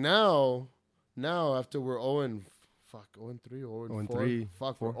games, like now after we're 0-3 or 0-4.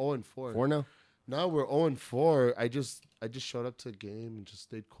 Fuck, we're 0-4. 4 now? Now we're 0-4. I just showed up to a game and just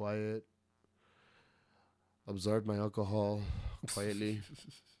stayed quiet. Absorbed my alcohol quietly.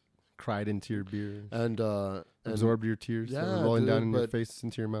 Cried into your beer and absorbed your tears, rolling down in your face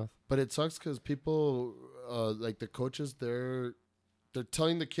into your mouth. But it sucks because people, like the coaches, they're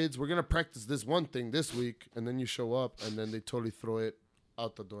telling the kids, we're gonna practice this one thing this week, and then you show up, and then they totally throw it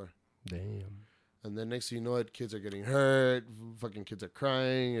out the door. Damn. And then next thing you know it, kids are getting hurt. Fucking kids are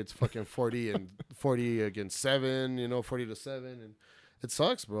crying. It's fucking 40 against 7. You know, 40-7, and it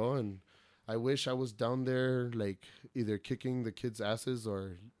sucks, bro. And I wish I was down there, like either kicking the kids' asses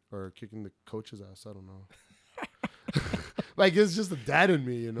or kicking the coach's ass. I don't know. Like, it's just a dad in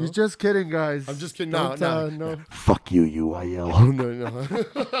me, you know? He's just kidding, guys. I'm just kidding. No. Fuck you, UIL. No.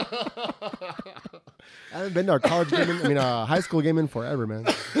 I haven't been to a high school game in forever, man.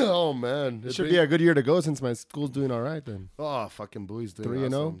 Oh, man. It should be a good year to go since my school's doing all right, then. Oh, fucking Bowie's doing 3-0?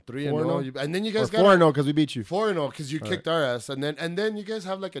 Awesome. 3-0. And then you guys got 4-0 because we beat you. 4-0 because you kicked our ass. And then you guys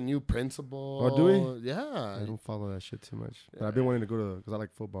have like a new principal. Oh, do we? Yeah. I don't follow that shit too much. But I've been wanting to go to, because I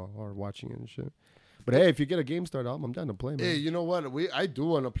like football or watching it and shit. But hey, if you get a game started, I'm down to play, man. Hey, you know what? I do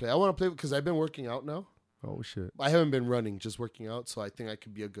want to play. I want to play because I've been working out now. Oh, shit. I haven't been running, just working out. So I think I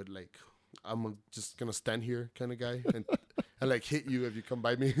could be a good, like, I'm just going to stand here kind of guy and like hit you if you come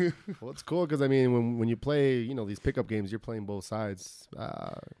by me. Well, it's cool because, I mean, when you play, you know, these pickup games, you're playing both sides.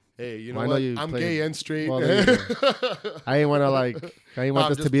 Hey, you know what? I'm gay and straight. Well, I ain't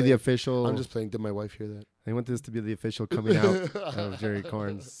want this to be the official. I'm just playing. Did my wife hear that? I want this to be the official coming out of Jerry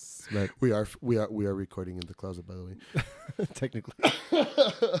Karnes. But we are recording in the closet, by the way. Technically,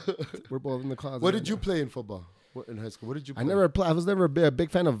 we're both in the closet. What did you play in football? In high school? What did you play? I was never a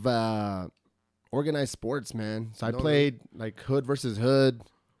big fan of organized sports, man. So I played like hood versus hood.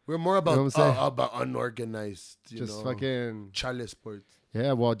 We're more about unorganized, just fucking chale sports.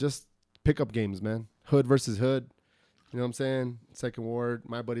 Yeah, well, just pickup games, man. Hood versus hood. You know what I'm saying? Second ward,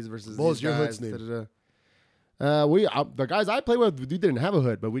 my buddies versus what was these your guys. hood's name? The guys I play with, we didn't have a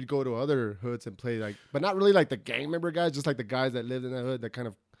hood, but we'd go to other hoods and play but not really like the gang member guys, just like the guys that lived in that hood that kind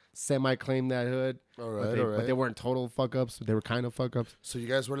of semi-claimed that hood. All right. But they weren't total fuck-ups. They were kind of fuck-ups. So you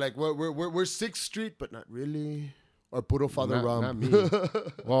guys were like, we're 6th Street, but not really. Or Puro Father Ram. Not me.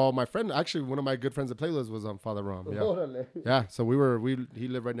 Well, my friend, actually, one of my good friends that played with us was on Father Ram. Yeah. Yeah, so he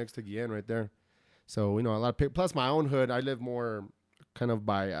lived right next to Guillen right there. So, a lot of people. Plus my own hood, I live more kind of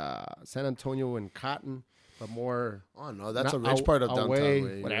by San Antonio and Cotton, but more. Oh, no, that's a rich part of downtown.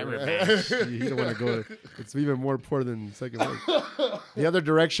 Way. Whatever, man. You don't want to go. It's even more poor than Second Ward. The other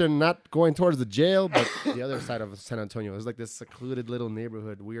direction, not going towards the jail, but the other side of San Antonio. It's like this secluded little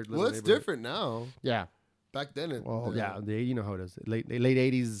neighborhood, weird little neighborhood. Well, it's different now. Yeah. Back then, you know how it is. Late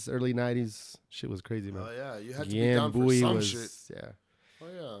 80s, early 90s, shit was crazy, man. Oh yeah, you had to be down for some shit. Yeah. Oh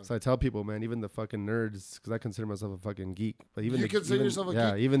yeah. So I tell people, man, even the fucking nerds, because I consider myself a fucking geek. But even you consider yourself a geek?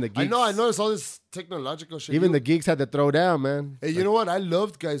 Yeah, even the geeks. I know. It's all this technological shit. Even the geeks had to throw down, man. Hey, you know what? I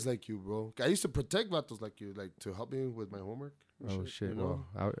loved guys like you, bro. I used to protect vatos like you, like to help me with my homework. Oh shit! Well,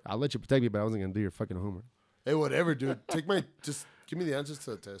 I'll let you protect me, but I wasn't gonna do your fucking homework. Hey, whatever, dude. Just give me the answers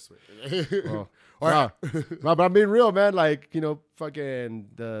to the test. But I'm being real, man. Like, fucking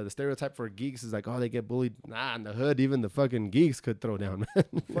the stereotype for geeks is like, oh, they get bullied. Nah, in the hood, even the fucking geeks could throw down, man.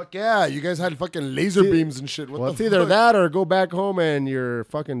 Fuck yeah. You guys had fucking laser beams and shit. It's either that or go back home and your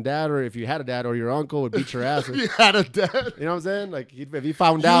fucking dad, or if you had a dad, or your uncle would beat your ass. You had a dad. You know what I'm saying? Like, if he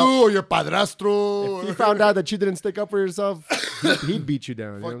found out. You or your padrastro. If he found out that you didn't stick up for yourself, he'd beat you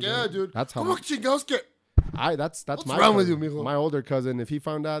down. Fuck yeah, dude. That's how. That's What's my wrong cousin. with you, mijo? My older cousin. If he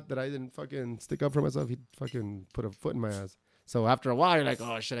found out that I didn't fucking stick up for myself, he'd fucking put a foot in my ass. So after a while, you're like,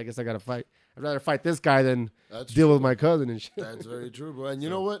 oh shit, I guess I gotta fight. I'd rather fight this guy than deal with my cousin and shit. That's very true, bro. And you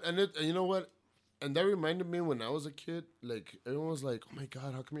know what? And that reminded me when I was a kid. Like everyone was like, oh my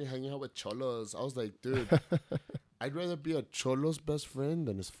god, how come you're hanging out with cholos? I was like, dude, I'd rather be a cholo's best friend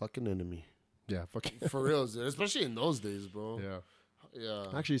than his fucking enemy. Yeah, fucking for real, dude. Especially in those days, bro. Yeah.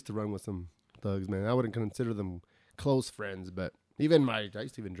 I actually used to run with some thugs, man. I wouldn't consider them close friends, but I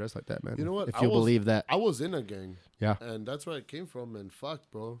used to even dress like that, man. You know what? If you believe that. I was in a gang. Yeah. And that's where I came from, and fuck,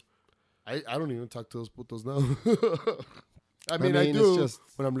 bro. I don't even talk to those putos now. I mean, I do just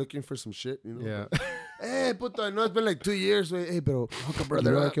when I'm looking for some shit, Yeah. Hey, puto, I know it's been like 2 years. Hey, bro,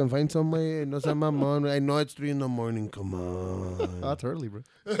 brother, I can find some way. No seas mamón. I know it's 3 a.m. Come on. That's early, bro.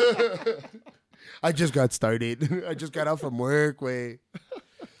 I just got started. I just got out from work, way.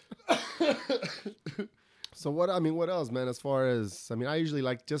 So what else, man? As far as I usually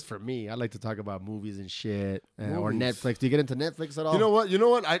just for me, I like to talk about movies and shit, or Netflix. Do you get into Netflix at all? You know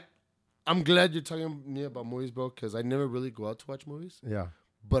what? I'm glad you're talking to me about movies, bro, because I never really go out to watch movies. Yeah,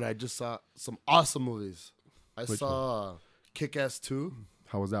 but I just saw some awesome movies. I saw Kick-Ass 2.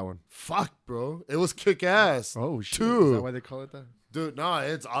 How was that one? Fuck, bro, it was Kick-Ass. Oh shit, 2. Is that why they call it that? Dude, no,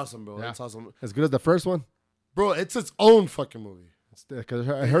 it's awesome, bro. Yeah. It's awesome. As good as the first one, bro. It's its own fucking movie. Because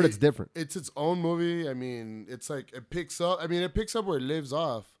I heard it's different. It's its own movie. I mean, it's like it picks up where it leaves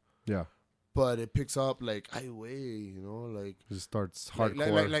off. Yeah. But it picks up like highway, like it starts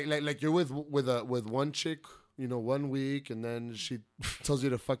hardcore. Like you're with one chick, 1 week, and then she tells you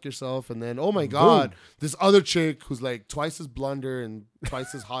to fuck yourself, and then oh my god, this other chick who's like twice as blonder and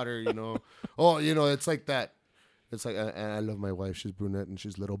twice as hotter, Oh, it's like that. It's like I love my wife. She's brunette and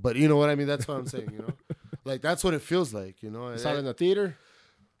she's little, but you know what I mean. That's what I'm saying. Like that's what it feels like. You saw it in the theater.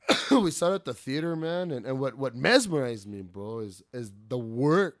 We saw it at the theater, man. And what mesmerized me, bro, is the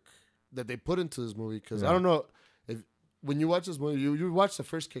work that they put into this movie. Because I don't know if when you watch this movie, you watch the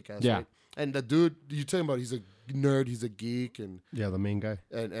first Kick-Ass, right? And the dude you're talking about, he's a nerd, he's a geek, and the main guy.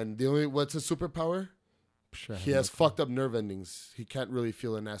 And what's his superpower? He has fucked up nerve endings. He can't really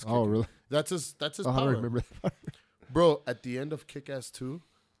feel an ass kicking. Oh, really? That's his power. I remember that. Bro, at the end of Kick-Ass 2,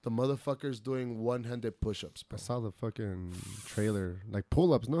 the motherfucker's doing one-handed push-ups, bro. I saw the fucking trailer. Like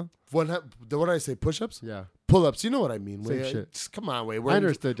pull-ups, no? What did I say? Push-ups? Yeah. Pull-ups. You know what I mean. Same shit. Just, come on, way. I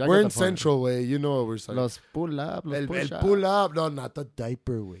understood. We're in Central, way. You know what we're saying. Los pull-up, los push-up. El pull-up. No, not the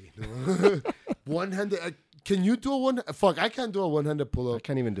diaper way. No. One-handed... Can you do a one? Fuck, I can't do a one-handed pull-up. I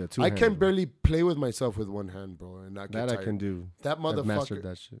can't even do it. I can barely play with myself with one hand, bro, and not get tired. I can do. That motherfucker. I've mastered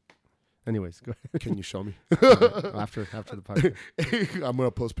that shit. Anyways, go ahead. Can you show me? After the podcast. I'm going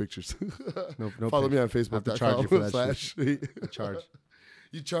to post pictures. No Follow me on Facebook. I have to charge you for that shit. I charge.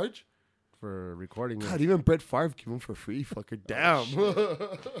 You charge? For recording. God, even Brett Favre gave him for free. Fucker, damn.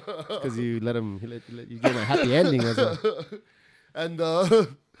 Because you let him, you give him a happy ending. And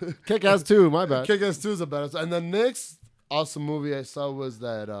Kick-Ass 2, my bad. Kick-Ass 2 is a badass. And the next awesome movie I saw was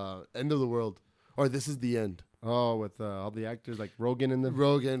that End of the World. Or This Is the End. Oh, with all the actors like Rogan in them.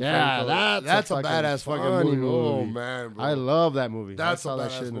 Rogan. Yeah, Franco. That's a badass fucking movie. Oh, man, bro. I love that movie. That's I saw a that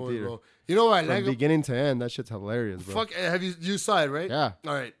badass shit in the movie, theater. bro. You know what? From beginning to end, that shit's hilarious, bro. Fuck, have you saw it, right? Yeah.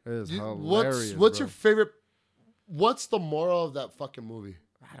 All right. It is hilarious, What's your favorite? What's the moral of that fucking movie?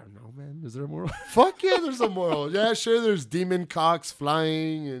 I don't know, man. Is there a moral? Fuck yeah, there's a moral. Yeah, sure, there's demon cocks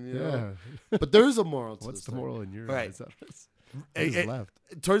flying and you know, but there is a moral to What's the moral in your eyes? Right. Left.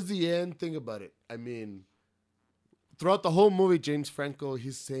 Towards the end, think about it. I mean, throughout the whole movie, James Franco,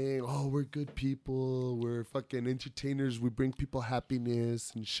 he's saying, "Oh, we're good people. We're fucking entertainers. We bring people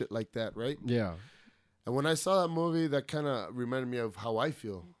happiness and shit like that," right? Yeah. And when I saw that movie, that kind of reminded me of how I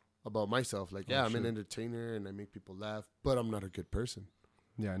feel about myself. Like, I'm an entertainer and I make people laugh, but I'm not a good person.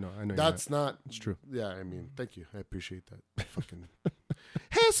 Yeah, I know. That's not. It's true. Yeah, I mean, thank you. I appreciate that. Fucking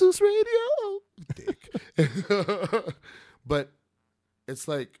Jesus Radio, dick. But it's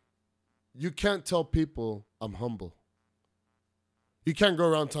like you can't tell people I'm humble. You can't go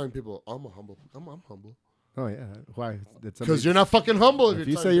around telling people I'm humble. I'm humble. Oh yeah, why? Because you're not fucking humble. If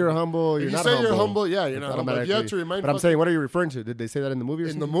you say you're humble, you're not humble. If you say you're humble, yeah, you're not humble. You have to remind. But I'm saying, what are you referring to? Did they say that in the movie?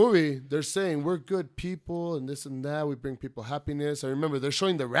 In the movie, they're saying we're good people and this and that. We bring people happiness. I remember they're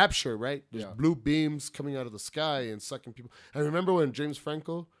showing the rapture, right? There's blue beams coming out of the sky and sucking people. I remember when James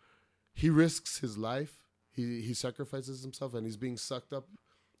Franco, he risks his life. He sacrifices himself and he's being sucked up.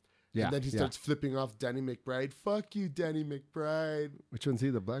 Yeah, and then he starts flipping off Danny McBride. Fuck you, Danny McBride. Which one's he,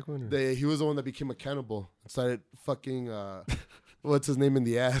 the black one? He was the one that became a cannibal and started fucking, what's his name in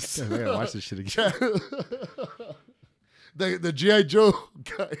the ass? I gotta watch this shit again. the G.I. Joe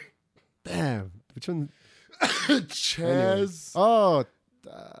guy. Damn. Which one? Chaz. Anyway. Oh,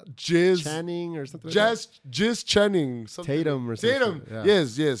 Jizz. Channing or something. Jizz Channing. Tatum or something. Tatum. Yeah.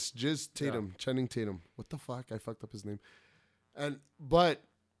 Yes. Jizz Tatum. Yeah. Channing Tatum. What the fuck? I fucked up his name. But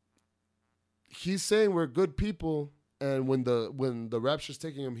he's saying we're good people, and when the rapture's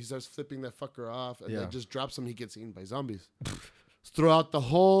taking him, he starts flipping that fucker off, and then just drops him. He gets eaten by zombies. Throughout the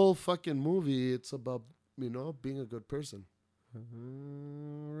whole fucking movie, it's about being a good person.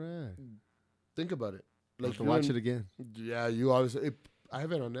 Right. Think about it. Like to watch it again. Yeah, you always. I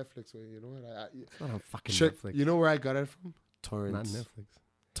have it on Netflix. You know what? It's not on fucking Netflix. You know where I got it from? Torrents. Not Netflix.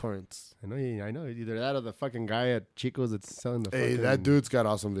 Torrents. I know. Either that or the fucking guy at Chico's that's selling the. Hey, that dude's got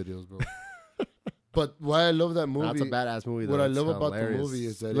awesome videos, bro. But why I love that movie. That's a badass movie. What I love about the movie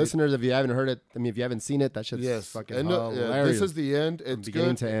is that listeners, if you haven't heard it, if you haven't seen it, that shit's fucking hilarious. This is the end. It's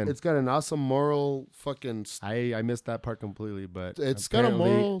beginning to end. It's got an awesome moral fucking. I missed that part completely, but it's got a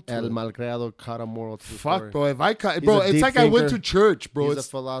moral. El Malkreado caught a moral. To the fuck, story. bro. If I caught, bro, it's like thinker. I went to church, bro. He's a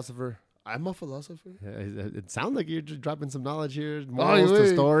philosopher. I'm a philosopher. Yeah, it sounds like you're just dropping some knowledge here, morals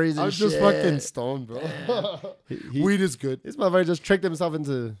to stories. And shit. I'm just fucking stoned, bro. Weed is good. This motherfucker just tricked himself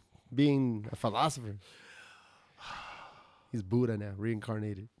into being a philosopher. He's Buddha now,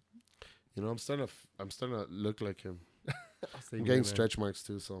 reincarnated. I'm starting to look like him. I'm getting stretch marks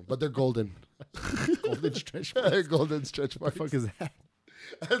too, but they're golden. Golden stretch marks. Golden stretch marks. What the fuck is that?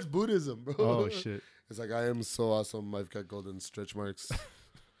 That's Buddhism, bro. Oh shit! It's like I am so awesome. I've got golden stretch marks.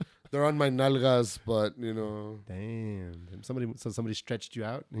 They're on my nalgas, but Damn. Somebody stretched you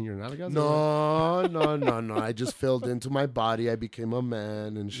out in your nalgas? No. I just filled into my body. I became a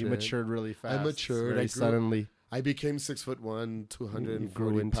man and shit. You matured really fast. I matured. Suddenly. I became 6'1",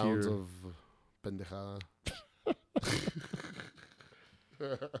 240 pounds of pendeja.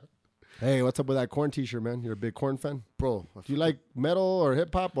 Hey, what's up with that corn t-shirt, man? You're a big corn fan? Bro. Do you like metal or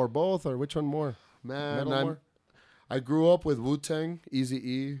hip-hop or both, or which one more? Man, more? I grew up with Wu-Tang,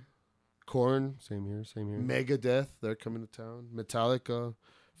 Eazy-E, Korn. Same here. Megadeth, they're coming to town. Metallica,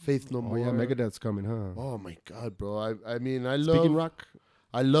 Faith No More. Oh, yeah, Megadeth's coming, huh? Oh, my God, bro. I mean, I love... Speaking rock?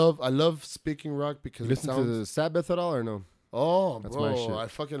 I love speaking rock because you listen to the Sabbath at all or no? Oh, that's my shit. I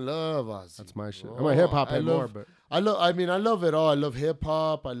fucking love Ozzy. That's my shit. I'm a hip hop head more, but I love it all. I love hip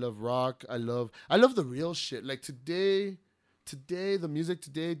hop. I love rock. I love the real shit. Like today, the music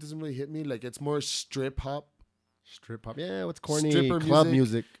today doesn't really hit me. Like it's more strip hop. Strip hop. Yeah, what's corny? Stripper club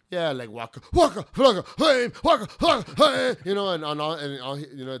music. Yeah, like waka, hey, hey. And all,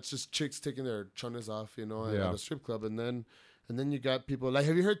 it's just chicks taking their chones off, at a strip club, and then you got people like,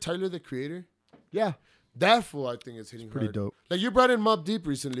 have you heard Tyler the Creator? Yeah. That fool, I think, is hitting pretty hard. dope. Like, you brought in Mob Deep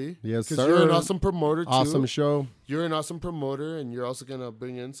recently. Yes, sir. Because you're an awesome promoter, too. Awesome show. You're an awesome promoter, and you're also going to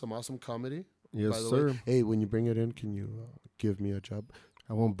bring in some awesome comedy. Yes, sir. Way. Hey, when you bring it in, can you give me a job?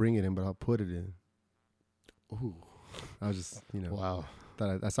 I won't bring it in, but I'll put it in. Ooh. I was just, Wow.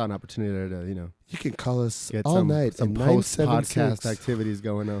 I saw an opportunity there to, You can call us get all night. Some post-podcast activities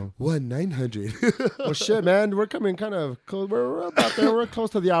going on. 1-900. Well, shit, man. We're coming kind of close. We're about there. We're close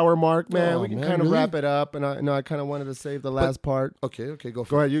to the hour mark, man. We can kind of wrap it up. And I kind of wanted to save the last part. Okay, go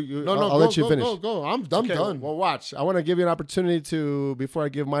for it. Go ahead. I'll let you finish. Go. I'm done. Well, watch. I want to give you an opportunity to, before I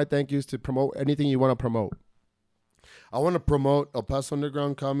give my thank yous, to promote anything you want to promote. I want to promote El Paso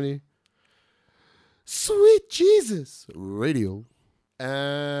Underground Comedy, Sweet Jesus Radio,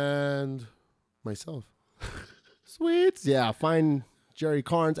 and myself. Sweets. Yeah, find Jerry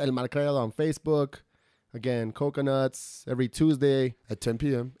Karnes, El Malkreado on Facebook. Again, Coconuts every Tuesday at 10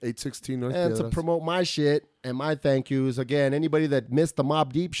 p.m., 816 North And Piedras. to promote my shit and my thank yous, again, anybody that missed the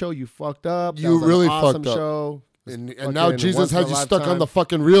Mob Deep show, you fucked up. You really awesome fucked up. Show. And now Jesus has you stuck on the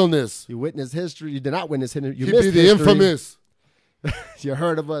fucking realness. You witnessed history. You did not witness history. You He'd missed be the history. infamous. You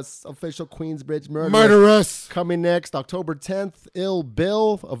heard of us, official Queensbridge Murderous. Coming next, October 10th, Ill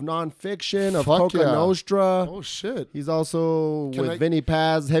Bill of Nonfiction, of Fuck Coca yeah. Nostra. Oh, shit. He's also with Vinny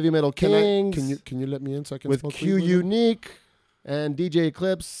Paz, Heavy Metal Kings. Can you let me in so I can with smoke Q weed with Unique and DJ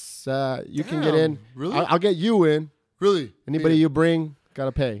Eclipse. You can get in. Really? I'll get you in. Really? Anybody you bring,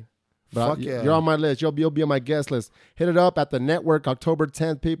 gotta pay. But Fuck yeah. You're on my list. You'll be on my guest list. Hit it up at the network, October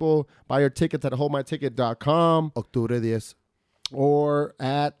 10th, people. Buy your tickets at holdmyticket.com. Octubre 10. Or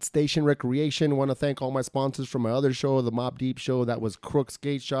at Station Recreation. Want to thank all my sponsors from my other show, the Mob Deep show. That was Crook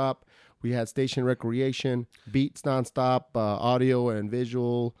Skate Shop. We had Station Recreation, Beats Nonstop, audio and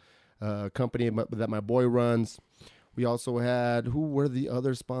visual company that my boy runs. We also had, who were the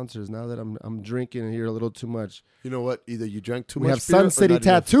other sponsors? Now that I'm drinking here a little too much. You know what? Either you drank too much. We have Sun City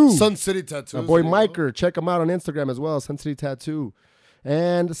Tattoo. Sun City Tattoo. My boy Miker. Check him out on Instagram as well. Sun City Tattoo.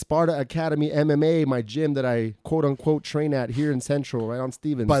 And Sparta Academy MMA, my gym that I quote unquote train at here in Central, right on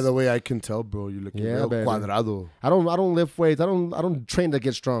Stevens. By the way, I can tell, bro. You're looking real cuadrado. I don't lift weights. I don't train to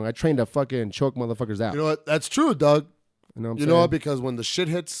get strong. I train to fucking choke motherfuckers out. You know what? That's true, Doug. You know what I'm saying? Know what? Because when the shit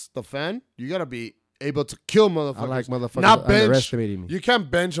hits the fan, you gotta be able to kill motherfuckers. I like motherfuckers not bench. Underestimating me. You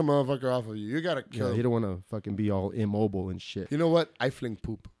can't bench a motherfucker off of you. You gotta kill. Yeah, you don't want to fucking be all immobile and shit. You know what? I fling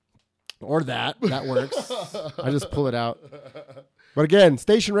poop. Or that works. I just pull it out. But again,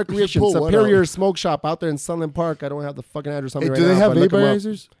 Station Recreation, Superior Smoke Shop out there in Sunland Park. I don't have the fucking address on me right now. Do they have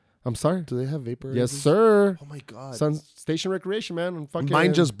vaporizers? I'm sorry? Do they have vaporizers? Yes, sir. Oh, my God. Station Recreation, man.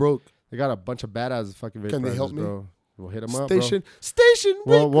 Mine just broke. They got a bunch of badass fucking vaporizers, Can they help me? bro. We'll hit them up, bro. Station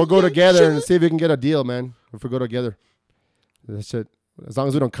We'll go together and see if we can get a deal, man. If we go together. That shit. As long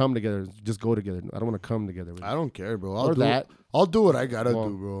as we don't come together, just go together. I don't want to come together. I don't care, bro. I'll do what I gotta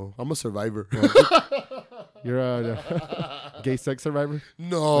do, bro. I'm a survivor. You're a gay sex survivor?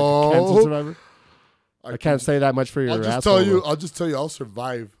 No. Like cancer survivor? I can't say that much for your asshole. I'll just tell you I'll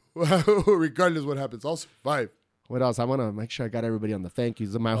survive. Regardless what happens, I'll survive. What else? I want to make sure I got everybody on the thank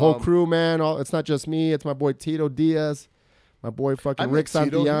yous. My whole crew, man. It's not just me. It's my boy Tito Diaz. My boy fucking Rick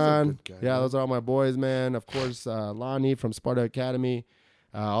Santillan. Yeah, those are all my boys, man. Of course, Lonnie from Sparta Academy.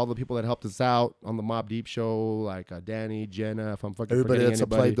 All the people that helped us out on the Mob Deep show, like Danny, Jenna, if I'm fucking everybody that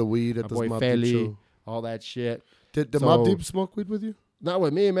supplied the weed at the Mob Deep show. All that shit. Did Mob Deep smoke weed with you? Not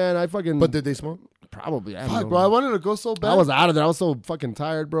with me, man. But did they smoke? Probably. Fuck, bro. I wanted to go so bad. I was out of there. I was so fucking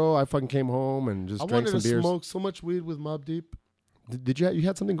tired, bro. I fucking came home and just drank some beers. I wanted to smoke so much weed with Mob Deep. Did you? You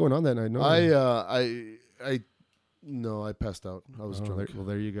had something going on that night? No. No, I passed out. I was drunk.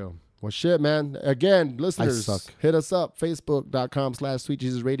 There you go. Well, shit, man. Again, listeners, hit us up.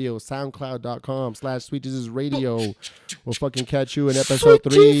 Facebook.com/SweetJesusRadio. SoundCloud.com/SweetJesusRadio. We'll fucking catch you in episode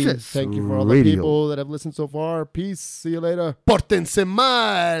 3. Thank you for all the people that have listened so far. Peace. See you later. Pórtense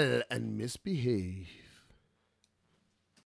mal and misbehave.